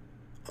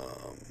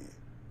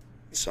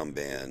 Some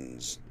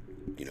bands,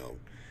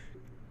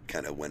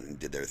 kind of went and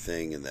did their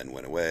thing and then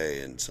went away,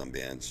 and some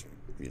bands,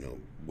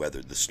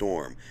 weathered the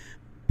storm.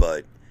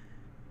 But,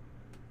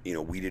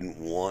 we didn't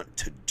want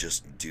to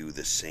just do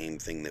the same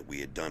thing that we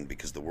had done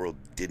because the world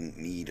didn't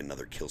need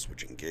another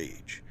Killswitch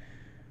Engage.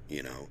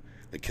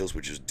 The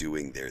Killswitch is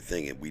doing their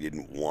thing, and we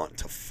didn't want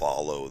to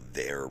follow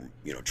their,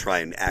 try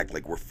and act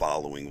like we're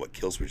following what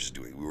Killswitch is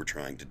doing. We were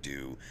trying to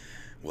do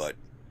what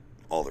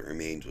All That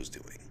Remains was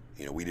doing.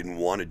 We didn't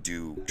want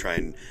to try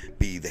and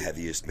be the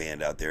heaviest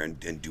band out there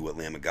and do what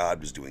Lamb of God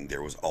was doing.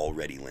 There was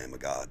already Lamb of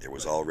God. There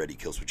was already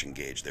Killswitch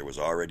Engage. There was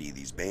already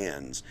these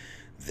bands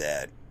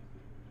that,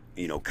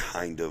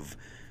 kind of,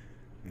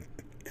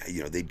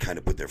 they'd kind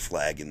of put their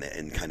flag in that,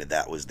 and kind of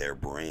that was their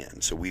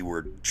brand. So we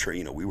were,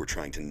 we were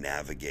trying to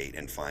navigate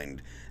and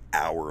find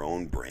our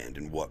own brand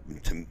and what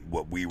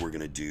we were going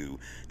to do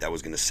that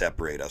was going to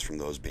separate us from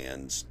those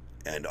bands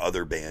and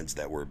other bands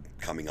that were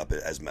coming up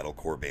as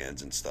metalcore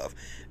bands and stuff,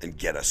 and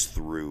get us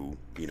through,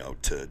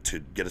 to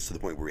get us to the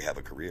point where we have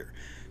a career,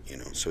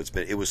 So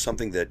it was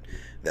something that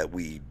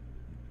we,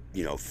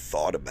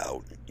 thought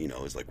about,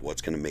 is like,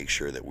 what's going to make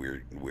sure that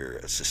we're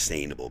a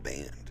sustainable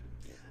band.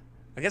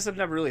 I guess I've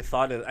never really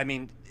thought of. I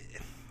mean,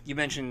 you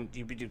mentioned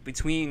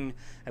between,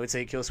 I would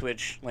say,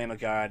 Killswitch, Lamb of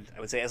God, I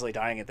would say As I Lay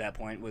Dying at that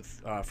point,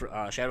 with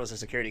Shadows of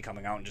Security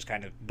coming out and just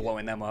kind of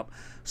blowing them up.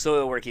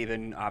 Soilwork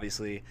even,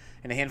 obviously,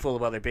 and a handful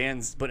of other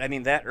bands. But, I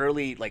mean, that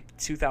early,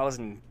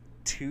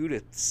 2002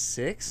 to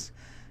 6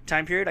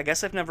 time period, I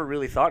guess I've never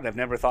really thought, and I've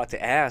never thought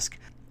to ask,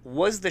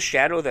 was the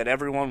shadow that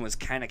everyone was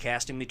kind of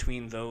casting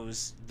between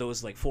those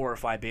 4 or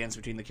 5 bands,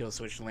 between the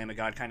Killswitch and Lamb of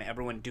God, kind of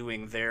everyone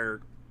doing their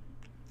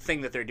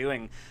thing that they're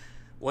doing,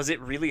 was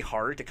it really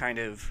hard to kind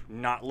of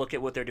not look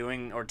at what they're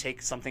doing or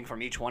take something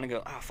from each one and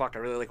go, oh, fuck, I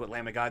really like what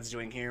Lamb of God's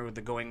doing here with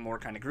the going more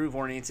kind of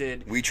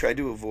groove-oriented? We tried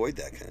to avoid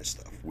that kind of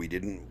stuff. We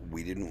didn't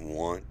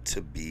want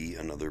to be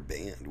another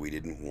band. We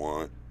didn't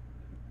want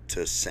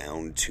to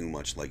sound too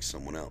much like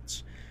someone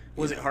else.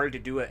 Was it hard to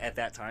do it at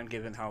that time,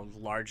 given how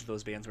large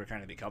those bands were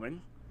kind of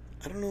becoming?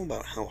 I don't know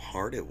about how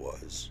hard it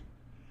was.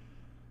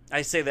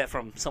 I say that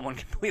from someone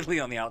completely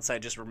on the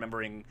outside, just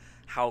remembering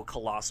how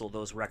colossal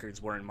those records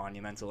were and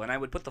monumental. And I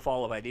would put the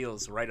Fall of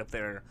Ideals right up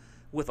there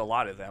with a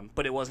lot of them.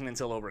 But it wasn't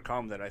until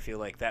Overcome that I feel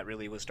like that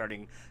really was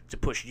starting to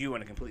push you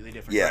in a completely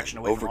different direction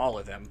away from all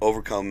of them.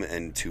 Overcome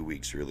and 2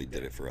 Weeks really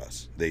did it for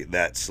us.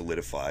 That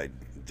solidified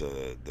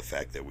the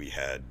fact that we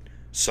had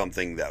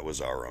something that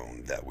was our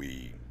own, that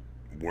we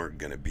weren't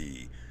going to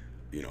be,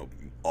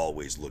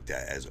 always looked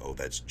at as, oh,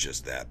 that's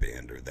just that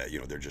band, or that,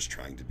 they're just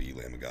trying to be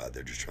Lamb of God.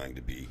 They're just trying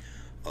to be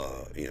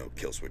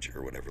Killswitch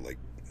or whatever, like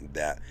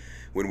that.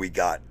 When we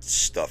got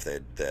stuff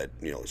that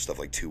stuff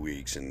like 2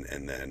 Weeks and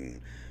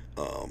then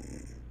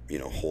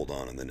Hold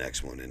On in the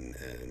next one,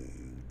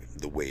 and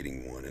The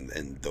Waiting one,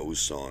 and those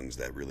songs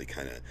that really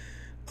kind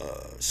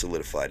of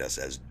solidified us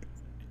as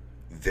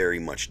very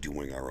much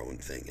doing our own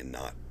thing and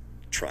not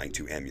trying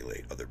to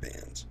emulate other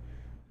bands.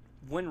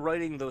 When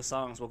writing those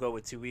songs, we'll go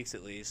with 2 weeks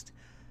at least.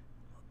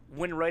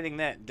 When writing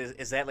that,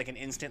 is that like an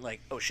instant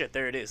like, oh shit,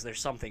 there it is, there's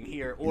something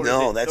here? Or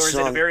no, is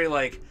it a very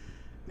like,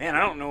 man, I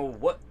don't know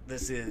what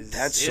this is.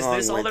 That is song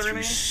this all went that through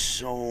remains?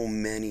 so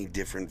many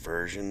different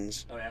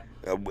versions. Oh yeah.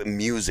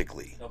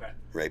 Musically. Okay.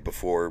 Right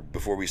before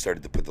we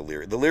started to put the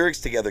lyrics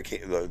together,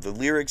 the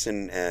lyrics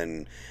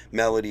and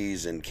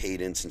melodies and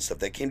cadence and stuff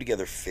that came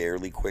together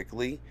fairly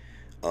quickly.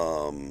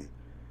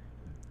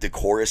 The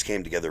chorus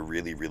came together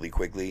really, really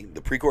quickly.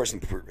 The pre-chorus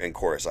and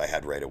chorus I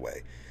had right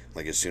away.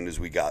 Like as soon as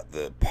we got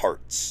the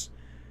parts,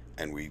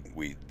 and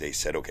they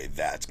said, okay,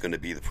 that's going to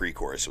be the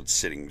pre-chorus. So it's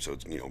sitting. So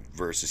it's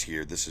verses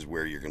here. This is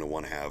where you're going to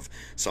want to have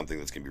something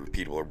that's going to be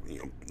repeatable. Or,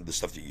 the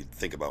stuff that you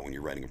think about when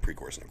you're writing a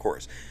pre-chorus and a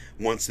chorus.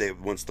 Once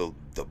the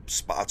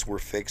spots were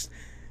fixed,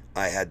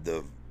 I had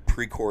the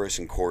pre-chorus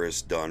and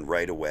chorus done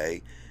right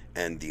away.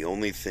 And the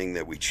only thing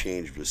that we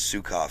changed was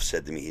Sukoff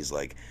said to me, he's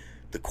like,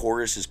 the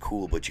chorus is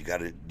cool, but you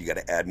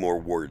gotta add more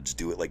words.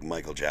 Do it like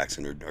Michael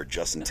Jackson or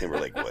Justin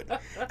Timberlake would.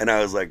 And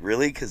I was like,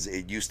 really? Because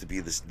it used to be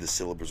the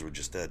syllables were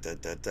just da da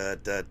da da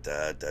da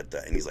da da da.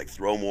 And he's like,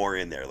 throw more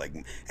in there, like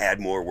add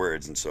more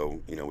words. And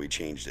so we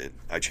changed it.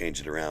 I changed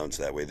it around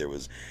so that way there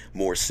was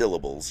more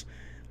syllables,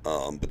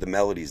 but the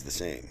melody's the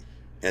same.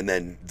 And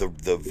then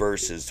the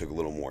verses took a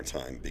little more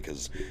time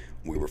because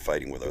we were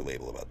fighting with our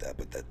label about that.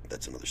 But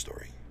that's another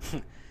story.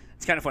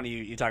 It's kind of funny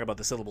you talk about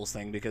the syllables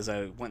thing because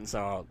I went and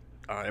saw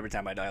Every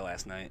Time I Die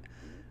last night,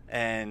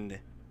 and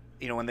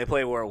when they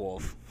play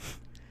Werewolf,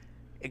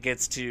 it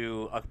gets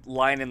to a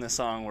line in the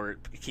song where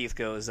Keith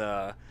goes,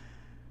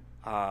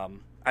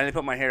 I didn't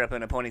put my hair up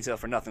in a ponytail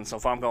for nothing, so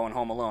if I'm going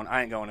home alone,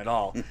 I ain't going at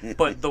all.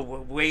 But the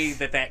way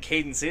that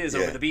cadence is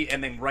over the beat,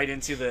 and then right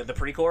into the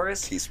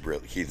pre-chorus. Keith's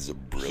a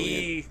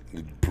brilliant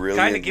He brilliant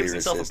kind of gives lyricist.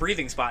 himself a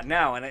breathing spot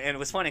now, and it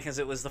was funny because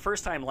it was the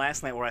first time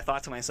last night where I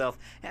thought to myself,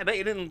 I bet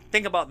you didn't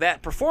think about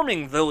that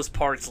performing those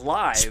parts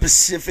live.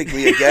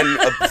 Specifically, again,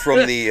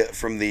 from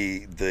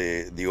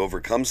the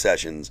Overcome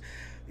sessions.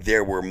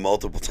 There were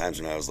multiple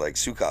times when I was like,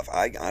 Sukoff,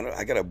 I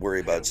got to worry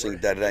about singing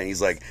da-da-da. And he's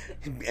like,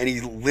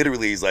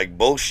 he's like,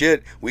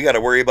 bullshit. We got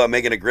to worry about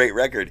making a great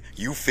record.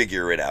 You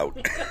figure it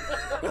out.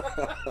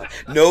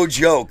 No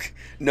joke.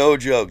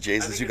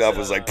 Jason Sukoff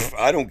was like,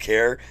 I don't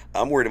care.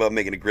 I'm worried about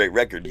making a great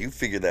record. You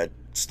figure that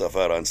stuff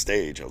out on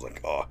stage. I was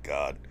like, oh,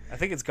 God. I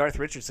think it's Garth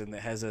Richardson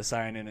that has a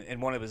sign in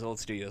one of his old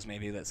studios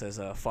maybe that says,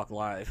 fuck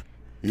live.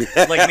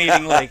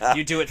 Meaning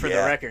you do it for the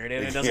record,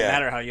 and it doesn't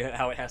matter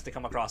how it has to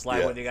come across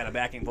live, whether you got a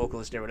backing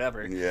vocalist or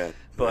whatever.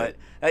 But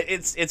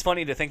it's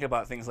funny to think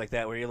about things like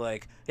that where you're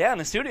like, in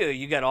the studio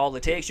you got all the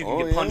takes, you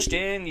can get punched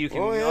in, you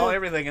can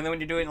everything, and then when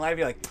you're doing it live,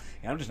 you're like,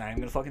 I'm just not even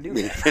gonna fucking do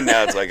that. And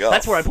now it's like,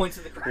 that's where I point to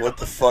the crowd. What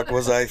the fuck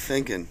was I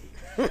thinking?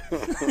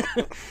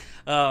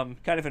 Kind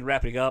of in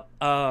wrapping up,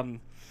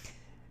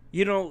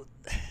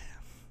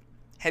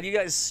 have you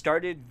guys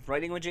started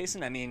writing with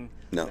Jason? I mean,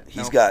 no.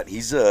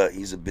 He's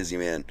a busy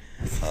man.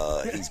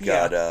 He's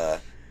got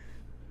a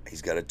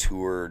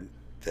tour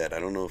that I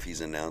don't know if he's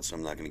announced. So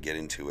I'm not going to get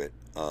into it.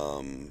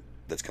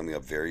 That's coming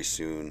up very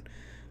soon.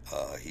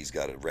 He's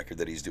got a record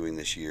that he's doing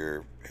this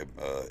year,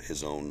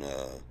 his own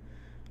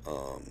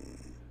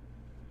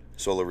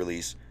solo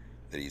release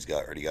that he's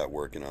already got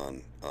working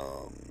on.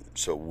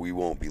 So we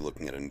won't be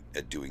looking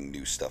at doing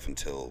new stuff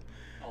until.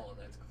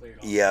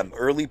 Yeah,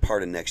 early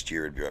part of next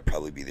year would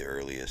probably be the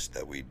earliest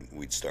that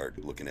we'd start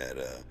looking at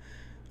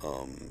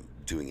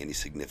doing any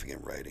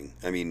significant writing.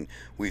 I mean,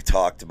 we've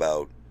talked to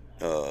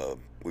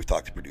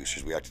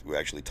producers. We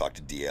actually talked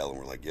to DL, and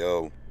we're like,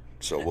 yo.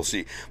 So we'll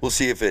see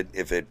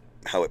if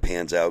how it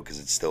pans out because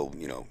it's still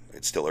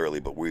it's still early.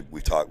 But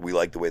we've talked. We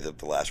like the way that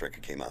the last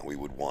record came out. We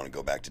would want to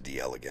go back to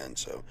DL again.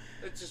 So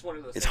it's just one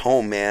of those. It's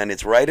home, man.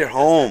 It's right at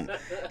home.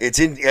 It's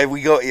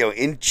we go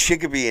in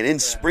Chicopee and in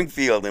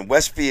Springfield and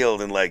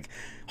Westfield and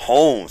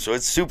home, so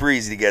it's super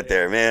easy to get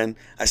there, man.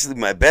 I sleep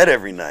in my bed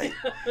every night.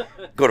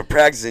 Go to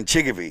practice in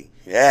Chicopee.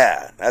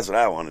 Yeah, that's what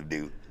I want to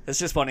do. It's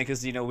just funny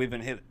because we've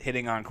been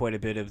hitting on quite a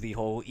bit of the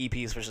whole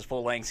EPs versus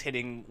full lengths,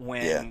 hitting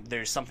when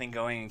there's something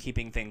going and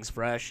keeping things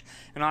fresh.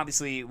 And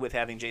obviously, with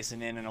having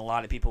Jason in and a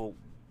lot of people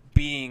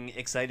being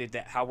excited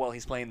at how well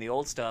he's playing the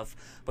old stuff,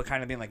 but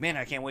kind of being like, man,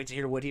 I can't wait to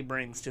hear what he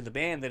brings to the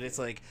band. That it's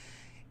like.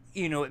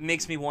 It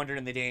makes me wonder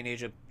in the day and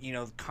age of,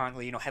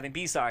 constantly, having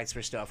B-sides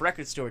for stuff,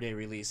 record store day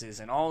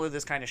releases, and all of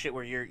this kind of shit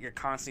where you're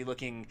constantly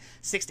looking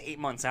 6 to 8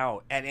 months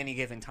out at any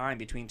given time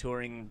between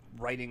touring,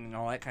 writing, and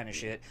all that kind of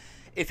shit.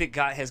 If it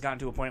has gotten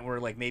to a point where,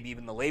 maybe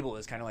even the label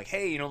is kind of like,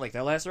 hey,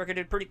 that last record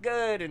did pretty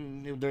good,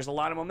 and there's a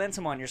lot of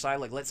momentum on your side,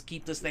 let's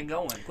keep this thing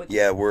going quickly.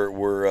 Yeah,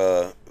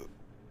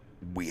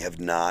 we have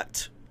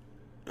not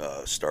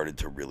started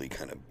to really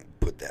kind of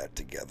put that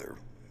together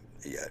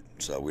yet,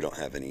 so we don't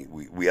have any.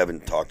 We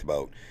haven't talked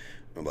about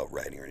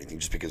writing or anything,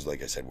 just because,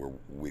 like I said,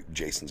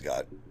 Jason's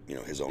got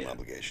his own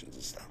obligations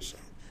and stuff. So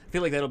I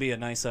feel like that'll be a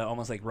nice,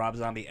 almost like Rob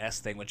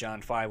Zombie-esque thing with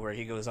John 5, where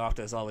he goes off,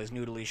 does all his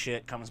noodly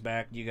shit, comes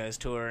back, you guys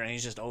tour, and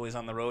he's just always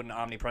on the road and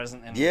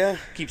omnipresent, and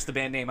keeps the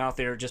band name out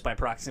there just by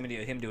proximity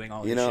of him doing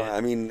all this shit.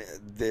 I mean,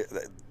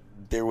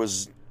 there were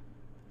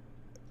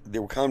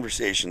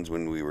conversations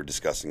when we were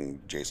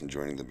discussing Jason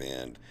joining the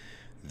band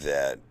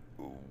that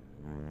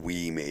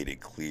we made it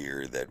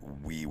clear that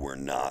we were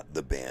not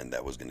the band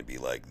that was going to be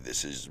like,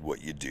 this is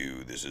what you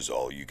do, this is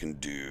all you can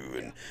do,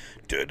 and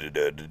da da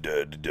da da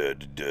da da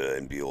da da,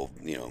 and be all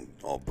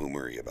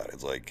boomery about it.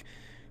 It's like,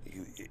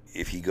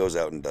 if he goes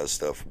out and does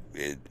stuff,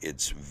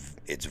 it's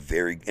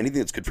very, anything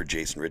that's good for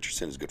Jason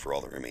Richardson is good for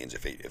All That Remains.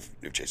 If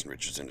Jason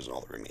Richardson is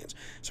All That Remains,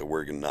 so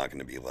we're not going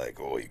to be like,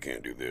 oh, you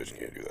can't do this, you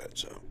can't do that.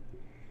 So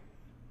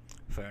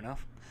fair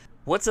enough.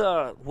 What's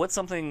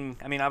something?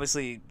 I mean,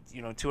 obviously,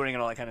 touring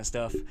and all that kind of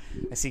stuff.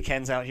 I see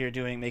Ken's out here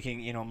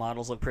making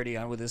models look pretty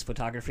on with his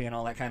photography and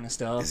all that kind of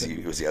stuff.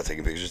 Was he out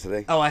taking pictures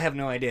today? Oh, I have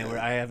no idea.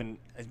 I haven't.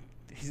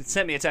 He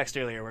sent me a text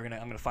earlier. I'm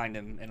gonna find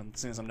him, and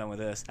as soon as I'm done with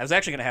this, I was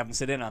actually gonna have him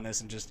sit in on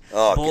this and just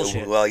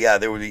bullshit. Well, yeah,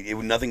 there would be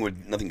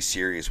nothing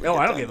serious. Oh,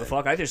 I don't give a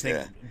fuck. I just think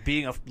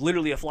being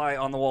literally a fly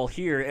on the wall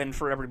here, and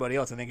for everybody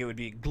else, I think it would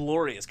be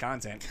glorious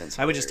content. Ken's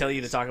I would just tell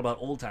you to talk about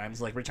old times,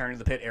 like Return to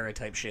the Pit era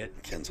type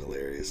shit. Ken's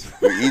hilarious.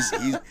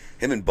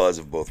 Him and Buzz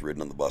have both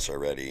ridden on the bus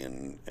already,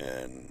 and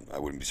I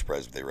wouldn't be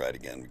surprised if they ride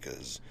again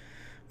because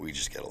we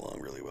just get along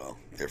really well.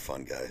 They're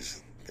fun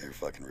guys. They're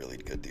fucking really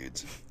good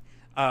dudes.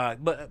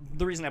 But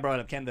the reason I brought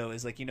up Ken, though,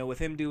 is like, with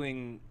him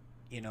doing,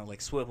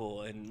 like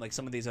Swivel and like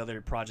some of these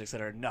other projects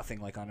that are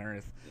nothing like on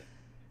Earth,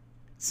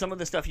 some of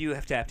the stuff you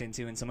have tapped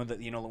into, and some of the,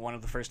 one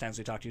of the first times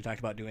we talked to you talked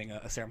about doing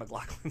a Sarah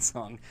McLachlan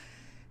song.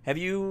 Have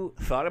you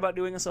thought about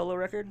doing a solo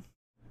record?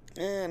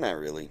 Not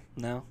really.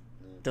 No?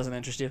 Doesn't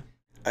interest you?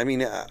 I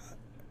mean,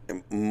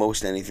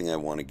 most anything I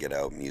want to get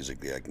out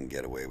musically, I can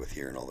get away with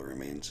here in All That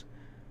Remains.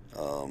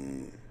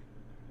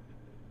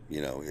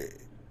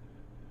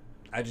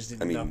 I just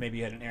didn't know if maybe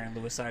you had an Aaron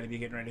Lewis side of you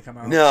getting ready to come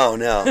out. No.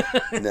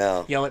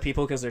 Yell at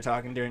people because they're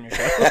talking during your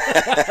show.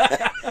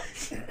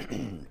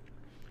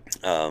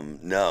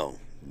 No.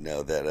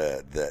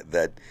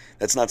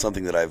 That's not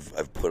something that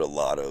I've put a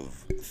lot of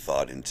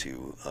thought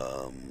into.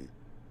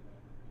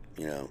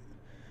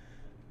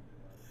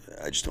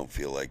 I just don't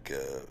feel like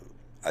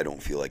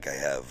I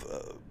have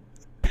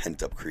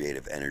pent up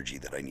creative energy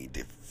that I need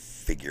to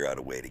figure out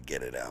a way to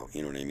get it out.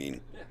 You know what I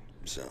mean? Yeah.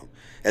 So,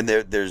 and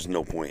there's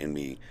no point in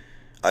me.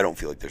 I don't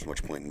feel like there's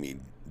much point in me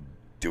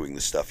doing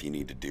the stuff you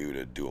need to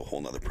do a whole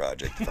nother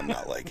project if I'm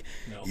not like,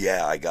 no.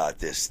 I got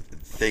this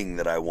thing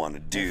that I want to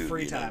do.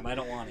 Free time, I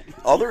don't want it.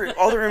 All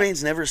that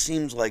Remains never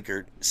seemed like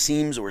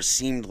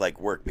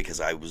work because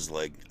I was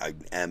like, I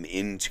am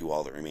into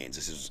All That Remains.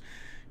 This is,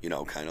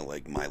 kind of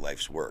like my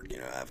life's work.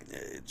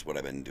 It's what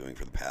I've been doing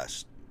for the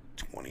past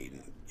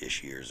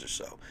 20-ish years or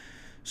so.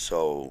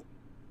 So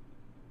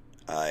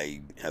I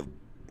have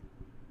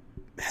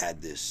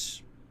had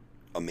this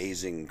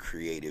amazing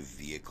creative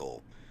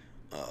vehicle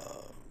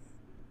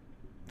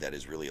that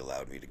has really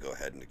allowed me to go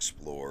ahead and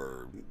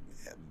explore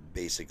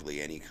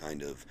basically any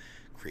kind of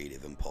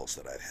creative impulse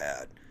that I've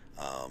had.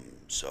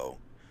 So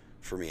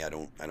for me, I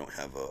don't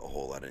have a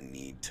whole lot of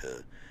need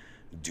to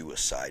do a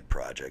side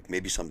project.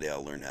 Maybe someday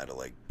I'll learn how to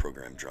like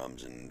program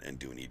drums and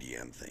do an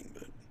EDM thing,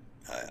 but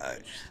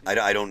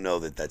I don't know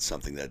that that's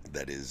something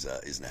that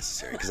is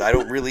necessary because I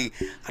don't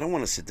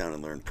want to sit down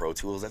and learn Pro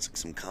Tools. That's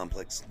some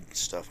complex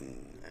stuff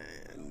and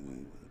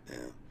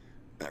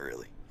not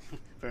really.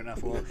 Fair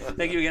enough. Well,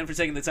 thank you again for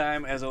taking the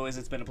time. As always,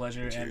 it's been a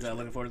pleasure. Cheers, and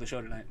looking forward to the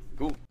show tonight.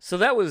 Cool. So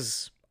that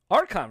was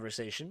our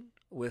conversation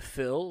with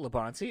Phil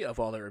Labonte of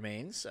All That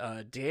Remains.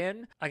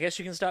 Dan, I guess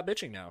you can stop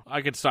bitching now.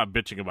 I can stop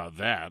bitching about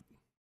that.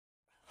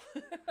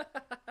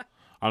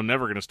 I'm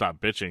never going to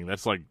stop bitching.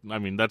 That's like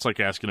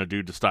asking a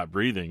dude to stop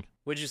breathing.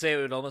 Would you say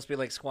it would almost be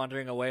like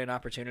squandering away an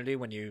opportunity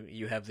when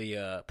you have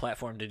the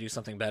platform to do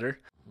something better?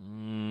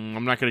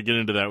 I'm not going to get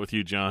into that with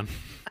you, John.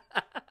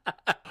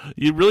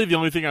 The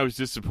only thing I was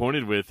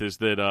disappointed with is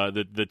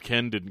that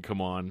Ken didn't come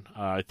on.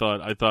 I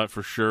thought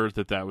for sure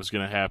that was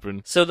going to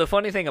happen. So the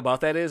funny thing about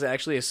that is,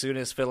 actually, as soon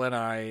as Phil and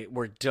I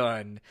were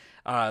done,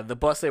 the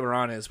bus they were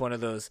on is one of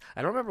those.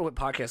 I don't remember what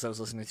podcast I was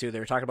listening to. They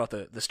were talking about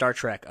the Star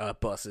Trek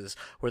buses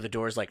where the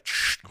doors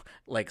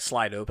like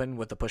slide open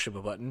with the push of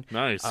a button.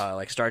 Nice,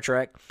 like Star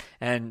Trek.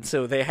 And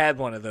so they had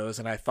one of those,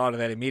 and I thought of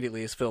that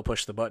immediately as Phil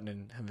pushed the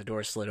button and the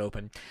door slid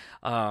open.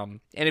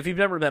 And if you've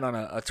never been on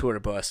a tour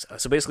bus,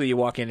 so basically you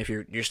walk in if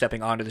you're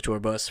stepping onto the tour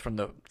bus from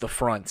the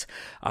front.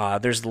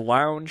 There's the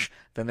lounge,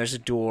 then there's a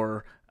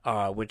door,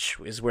 which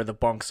is where the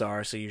bunks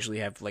are. So you usually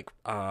have like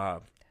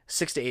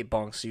 6 to 8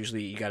 bunks.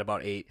 Usually you got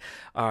about 8.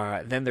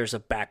 Then there's a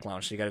back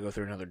lounge, so you got to go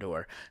through another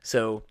door.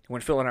 So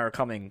when Phil and I are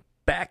coming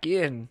back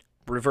in,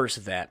 reverse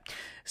of that.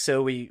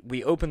 So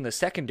we open the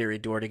secondary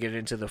door to get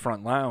into the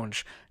front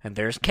lounge, and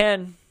there's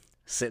Ken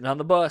sitting on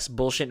the bus,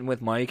 bullshitting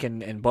with Mike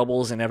and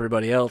Bubbles and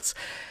everybody else.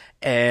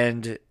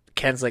 And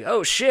Ken's like,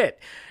 oh shit.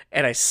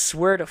 And I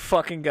swear to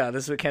fucking God,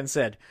 this is what Ken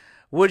said.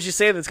 What'd you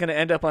say that's going to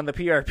end up on the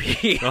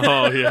PRP?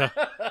 Oh, yeah.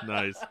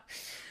 Nice.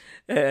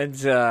 And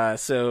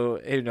so,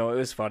 it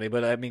was funny.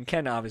 But, I mean,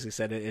 Ken obviously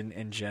said it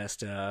in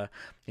jest.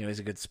 He's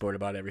a good sport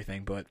about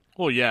everything. But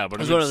well, yeah,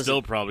 but it's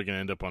still probably going to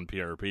end up on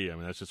PRP. I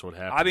mean, that's just what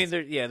happens.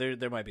 I mean,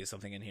 there might be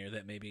something in here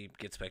that maybe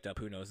gets picked up.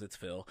 Who knows? It's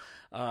Phil.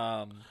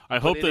 I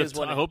hope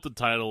the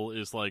title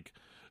is like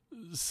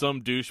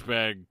some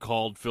douchebag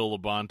called Phil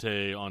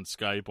Labonte on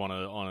Skype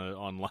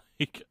on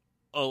like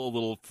a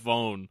little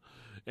phone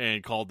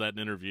and called that an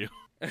interview.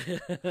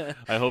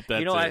 I hope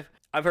that's it.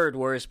 I've heard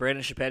worse.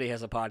 Brandon Schippetti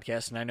has a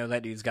podcast, and I know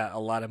that dude's got a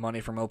lot of money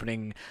from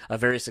opening a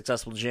very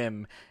successful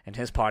gym, and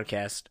his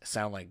podcasts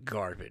sound like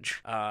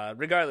garbage.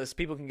 Regardless,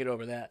 people can get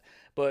over that.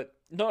 But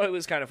no, it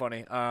was kind of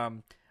funny.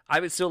 I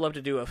would still love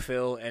to do a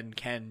Phil and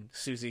Ken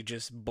Susie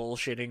just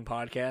bullshitting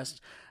podcast,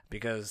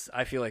 because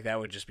I feel like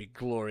that would just be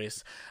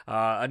glorious.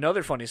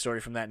 Another funny story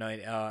from that night,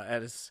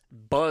 as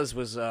Buzz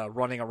was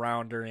running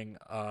around during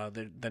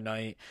the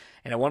night,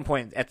 and at one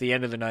point at the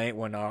end of the night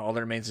when All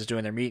That Remains is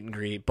doing their meet and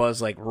greet,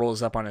 Buzz like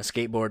rolls up on a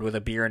skateboard with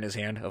a beer in his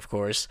hand, of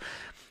course.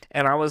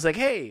 And I was like,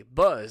 hey,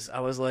 Buzz,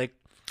 I was like,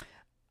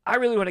 I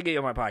really want to get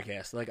you on my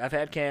podcast. Like, I've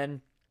had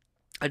Ken.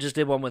 I just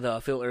did one with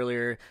Phil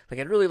earlier. Like,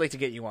 I'd really like to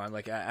get you on.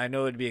 Like, I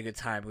know it'd be a good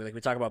time.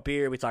 We talk about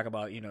beer. We talk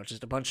about,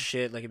 just a bunch of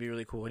shit. Like, it'd be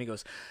really cool. And he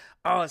goes,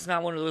 oh, it's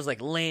not one of those,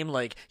 like, lame,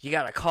 like, you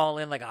got to call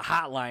in, like, a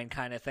hotline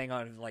kind of thing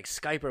on, like,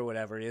 Skype or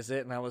whatever, is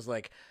it? And I was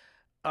like,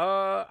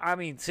 I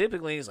mean,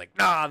 typically. He's like,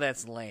 nah,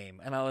 that's lame.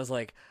 And I was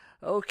like,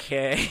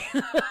 okay.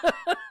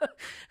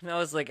 And I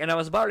was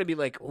about to be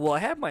like, well, I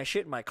have my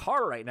shit in my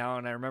car right now,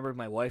 and I remembered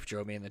my wife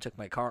drove me and they took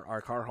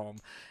our car home,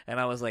 and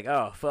I was like,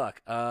 oh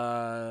fuck,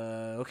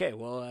 okay,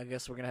 well, I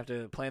guess we're gonna have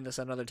to plan this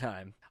another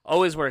time.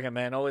 Always working,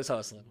 man, always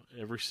hustling.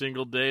 Every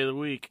single day of the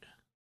week.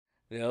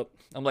 Yep,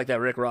 I'm like that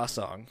Rick Ross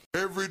song.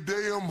 Every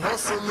day I'm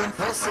hustling,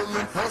 hustling,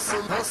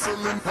 hustling,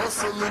 hustling,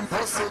 hustling,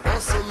 hustling,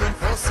 hustling,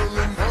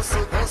 hustling,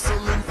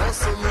 hustling, hustling,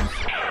 hustling.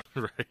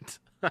 Right.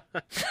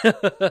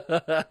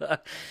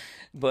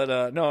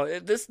 But no,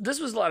 this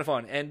was a lot of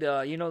fun, and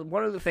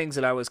one of the things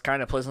that I was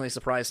kind of pleasantly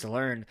surprised to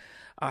learn,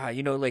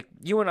 like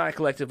you and I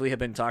collectively have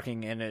been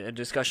talking in a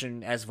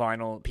discussion as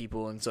vinyl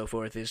people and so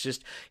forth, is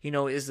just,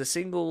 is the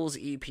singles,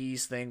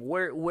 EPs thing,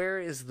 where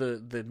is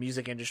the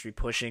music industry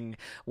pushing?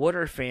 What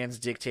are fans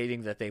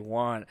dictating that they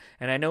want?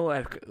 And I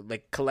know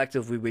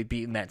collectively we've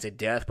beaten that to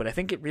death, but I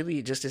think it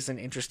really just is an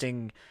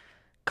interesting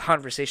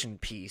conversation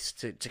piece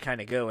to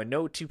kind of go, and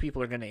no two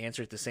people are going to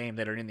answer it the same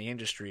that are in the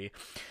industry.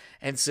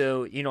 And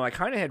so, I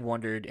kind of had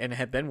wondered and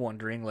have been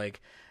wondering,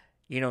 like,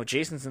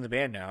 Jason's in the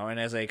band now, and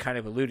as I kind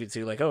of alluded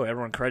to, like, oh,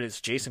 everyone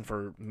credits Jason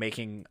for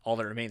making All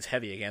That Remains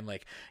heavy again.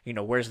 Like,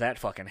 where's that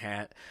fucking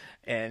hat?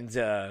 And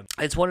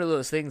it's one of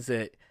those things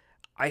that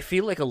I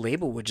feel like a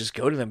label would just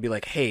go to them and be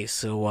like, hey,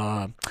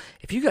 so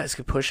if you guys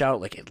could push out,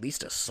 like, at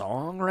least a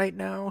song right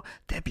now,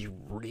 that'd be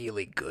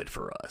really good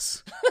for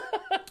us.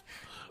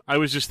 I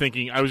was just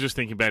thinking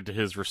back to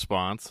his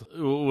response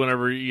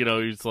whenever,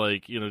 he's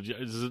like,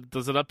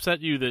 does it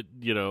upset you that,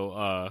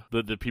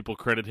 that people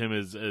credit him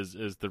as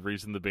the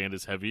reason the band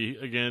is heavy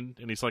again?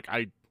 And he's like,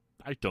 I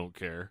don't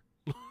care.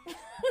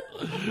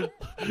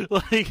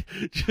 Like,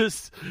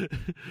 just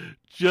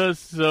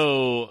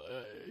so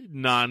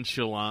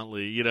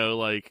nonchalantly,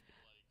 like.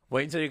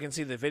 Wait until you can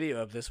see the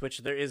video of this, which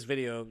there is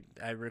video.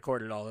 I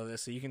recorded all of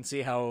this, so you can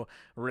see how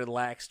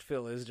relaxed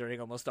Phil is during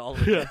almost all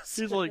of this.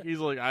 He's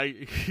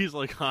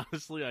like,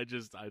 honestly, I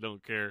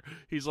don't care.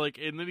 He's like,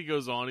 and then he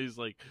goes on, he's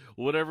like,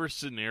 whatever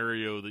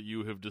scenario that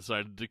you have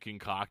decided to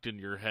concoct in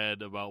your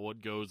head about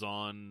what goes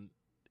on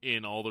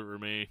in All That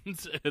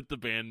Remains at the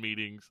band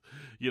meetings,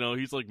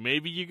 he's like,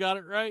 maybe you got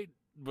it right,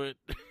 but,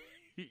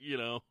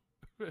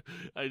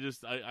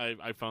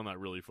 I found that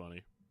really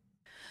funny.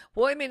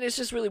 Well, I mean, it's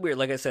just really weird.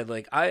 Like I said,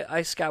 like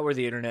I scour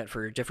the internet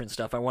for different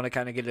stuff. I want to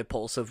kind of get a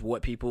pulse of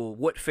what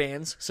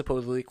fans,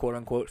 supposedly, quote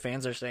unquote,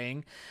 fans are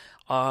saying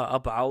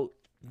about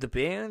the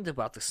band,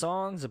 about the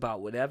songs,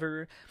 about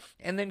whatever,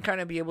 and then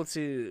kind of be able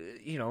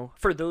to,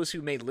 for those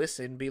who may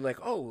listen, be like,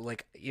 oh,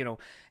 like,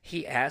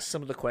 he asked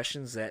some of the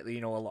questions that,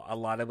 a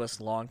lot of us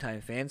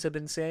longtime fans have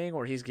been saying,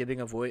 or he's giving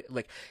a voice,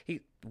 like,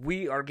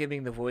 we are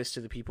giving the voice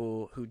to the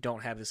people who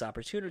don't have this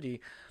opportunity.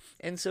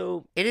 And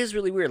so it is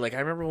really weird. Like, I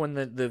remember when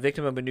the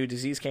Victim of a New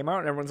Disease came out,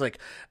 and everyone's like,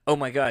 oh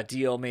my god,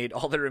 DL made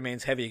All That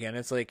Remains heavy again.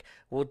 It's like,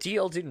 well,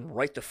 DL didn't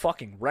write the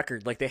fucking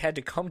record. Like, they had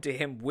to come to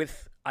him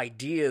with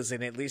ideas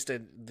and at least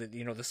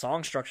the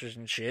song structures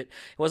and shit.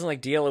 It wasn't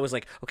like DL, it was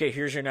like, okay,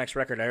 here's your next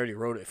record, I already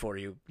wrote it for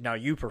you, now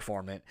you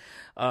perform it.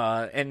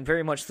 And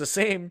very much the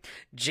same,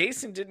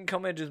 Jason didn't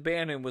come into the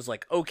band and was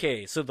like,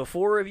 okay, so the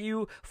four of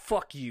you,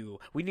 fuck you,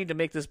 we need to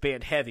make this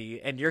band heavy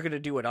and you're gonna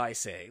do what I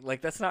say.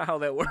 Like, that's not how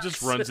that works.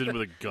 Just runs in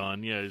with a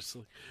gun. Yeah, just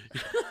like...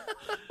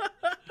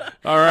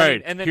 all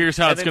right, and then, here's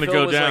how it's gonna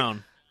go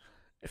down.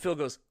 Like, Phil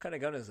goes, what kind of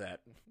gun is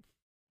that?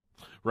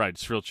 Right,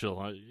 it's real chill.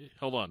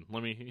 Hold on,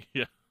 let me.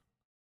 Yeah.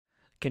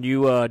 Can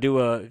you do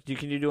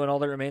an All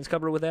That Remains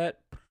cover with that?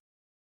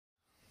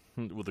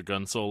 With a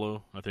gun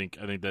solo, I think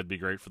that'd be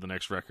great for the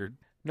next record.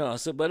 No,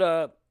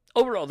 but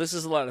overall, this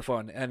is a lot of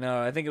fun, and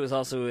I think it was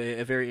also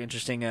a very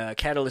interesting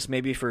catalyst,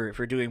 maybe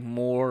for doing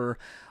more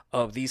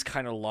of these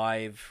kind of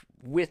live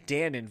with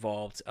Dan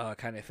involved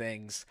kind of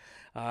things.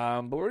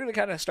 But we're going to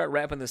kind of start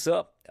wrapping this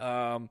up.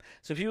 So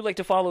if you would like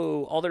to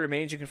follow All That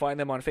Remains, you can find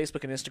them on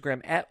Facebook and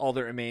Instagram at All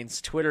That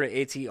Remains, Twitter at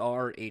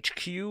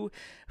ATRHQ.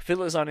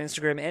 Phil is on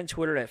Instagram and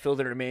Twitter at Phil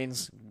That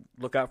Remains.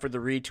 Look out for the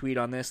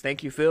retweet on this.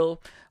 Thank you,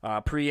 Phil,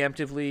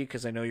 preemptively,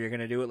 because I know you're going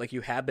to do it like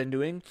you have been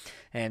doing.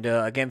 And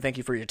again, thank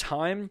you for your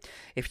time.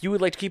 If you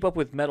would like to keep up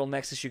with Metal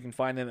Nexus, you can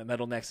find them at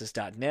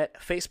metalnexus.net,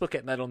 Facebook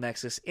at Metal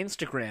Nexus,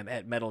 Instagram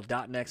at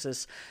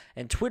metal.nexus,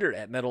 and Twitter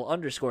at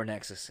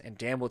metal_nexus. And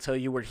Dan will tell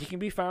you where he can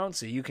be found,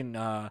 so you can,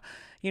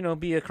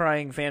 be a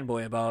crying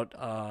fanboy about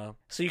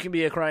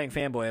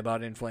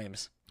In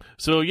Flames.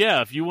 So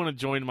yeah, if you want to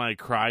join my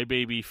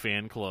crybaby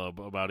fan club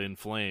about In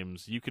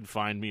Flames, you can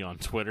find me on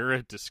Twitter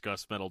at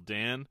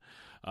DiscussMetalDan.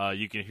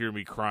 You can hear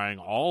me crying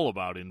all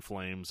about In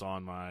Flames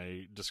on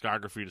my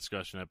discography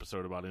discussion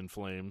episode about In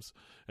Flames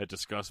at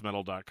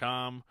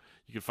DiscussMetal.com.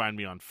 You can find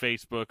me on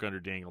Facebook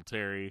under Daniel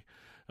Terry.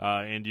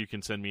 And you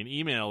can send me an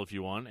email if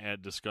you want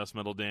at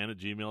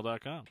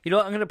DiscussMetalDan@gmail.com. You know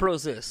what? I'm going to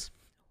propose this.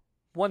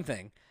 One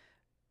thing.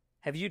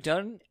 Have you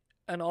done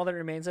an All That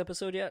Remains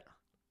episode yet?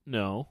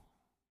 No.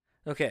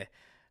 Okay.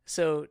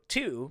 So,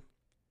 2,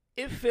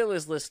 if Phil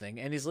is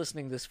listening, and he's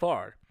listening this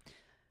far,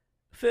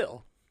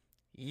 Phil,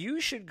 you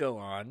should go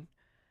on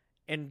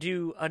and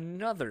do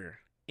another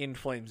In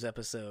Flames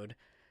episode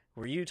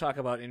where you talk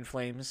about In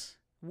Flames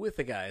with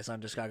the guys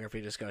on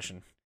Discography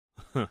Discussion.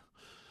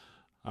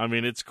 I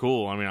mean, it's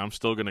cool. I mean, I'm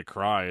still going to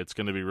cry. It's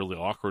going to be really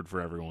awkward for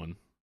everyone.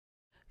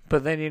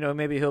 But then,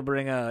 maybe he'll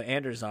bring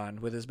Anders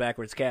on with his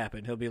backwards cap,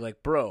 and he'll be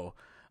like, bro,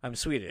 I'm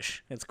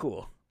Swedish. It's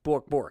cool.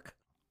 Bork, bork.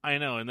 I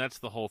know, and that's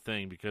the whole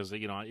thing, because,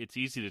 it's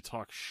easy to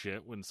talk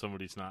shit when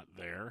somebody's not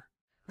there.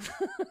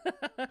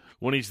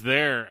 When he's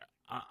there,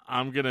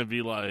 I'm going to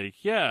be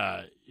like,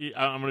 yeah,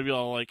 I'm going to be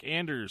all like,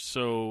 Anders,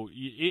 so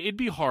it'd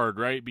be hard,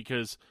 right?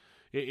 Because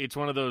it's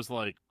one of those,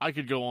 like, I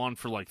could go on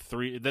for like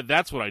 3,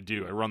 that's what I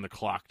do. I run the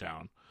clock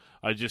down.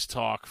 I just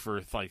talk for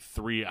like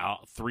 3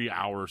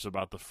 hours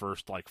about the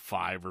first like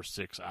 5 or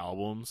 6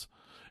 albums,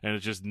 and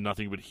it's just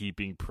nothing but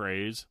heaping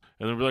praise.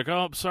 And then we're like,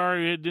 oh, I'm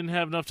sorry, I didn't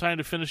have enough time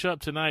to finish up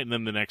tonight. And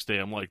then the next day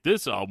I'm like,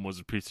 this album was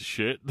a piece of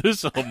shit.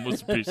 This album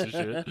was a piece of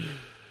shit.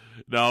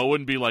 No, it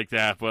wouldn't be like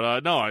that.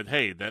 But no,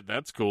 hey,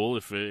 that's cool.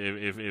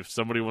 If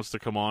somebody wants to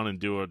come on and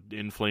do a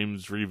In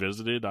Flames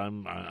revisited,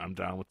 I'm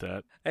down with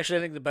that. Actually,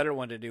 I think the better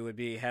one to do would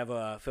be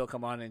have Phil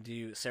come on and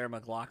do Sarah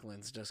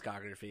McLachlan's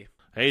discography.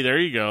 Hey, there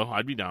you go.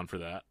 I'd be down for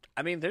that.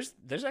 I mean, there's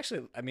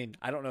actually,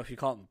 I don't know if you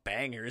call them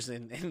bangers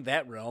in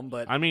that realm,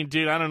 but I mean,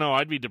 dude, I don't know.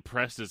 I'd be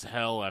depressed as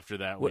hell after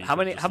that week. How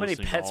many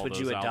pets would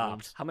you adopt?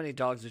 Albums. How many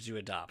dogs would you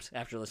adopt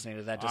after listening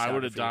to that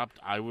discography?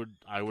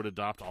 I would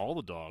adopt all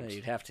the dogs. Yeah,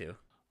 you'd have to.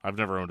 I've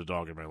never owned a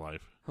dog in my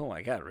life. Oh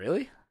my god,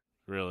 really?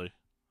 Really.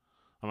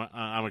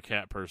 I'm a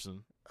cat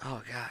person.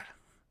 Oh god.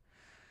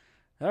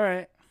 All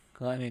right.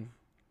 Well, I mean,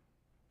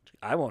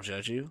 I won't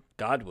judge you.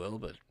 God will,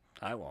 but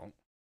I won't.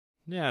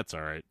 Yeah, it's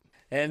all right.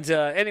 And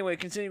anyway,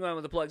 continuing on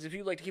with the plugs, if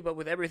you'd like to keep up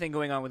with everything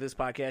going on with this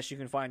podcast, you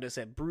can find us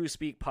at Brew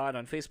Speak Pod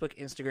on Facebook,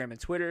 Instagram, and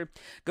Twitter.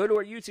 Go to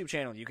our YouTube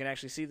channel. You can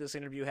actually see this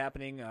interview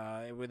happening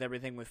with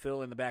everything with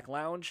Phil in the back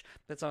lounge.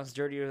 That sounds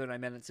dirtier than I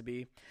meant it to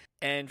be.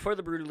 And for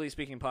the Brutally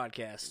Speaking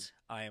podcast,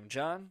 I am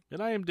John.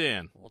 And I am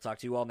Dan. We'll talk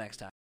to you all next time.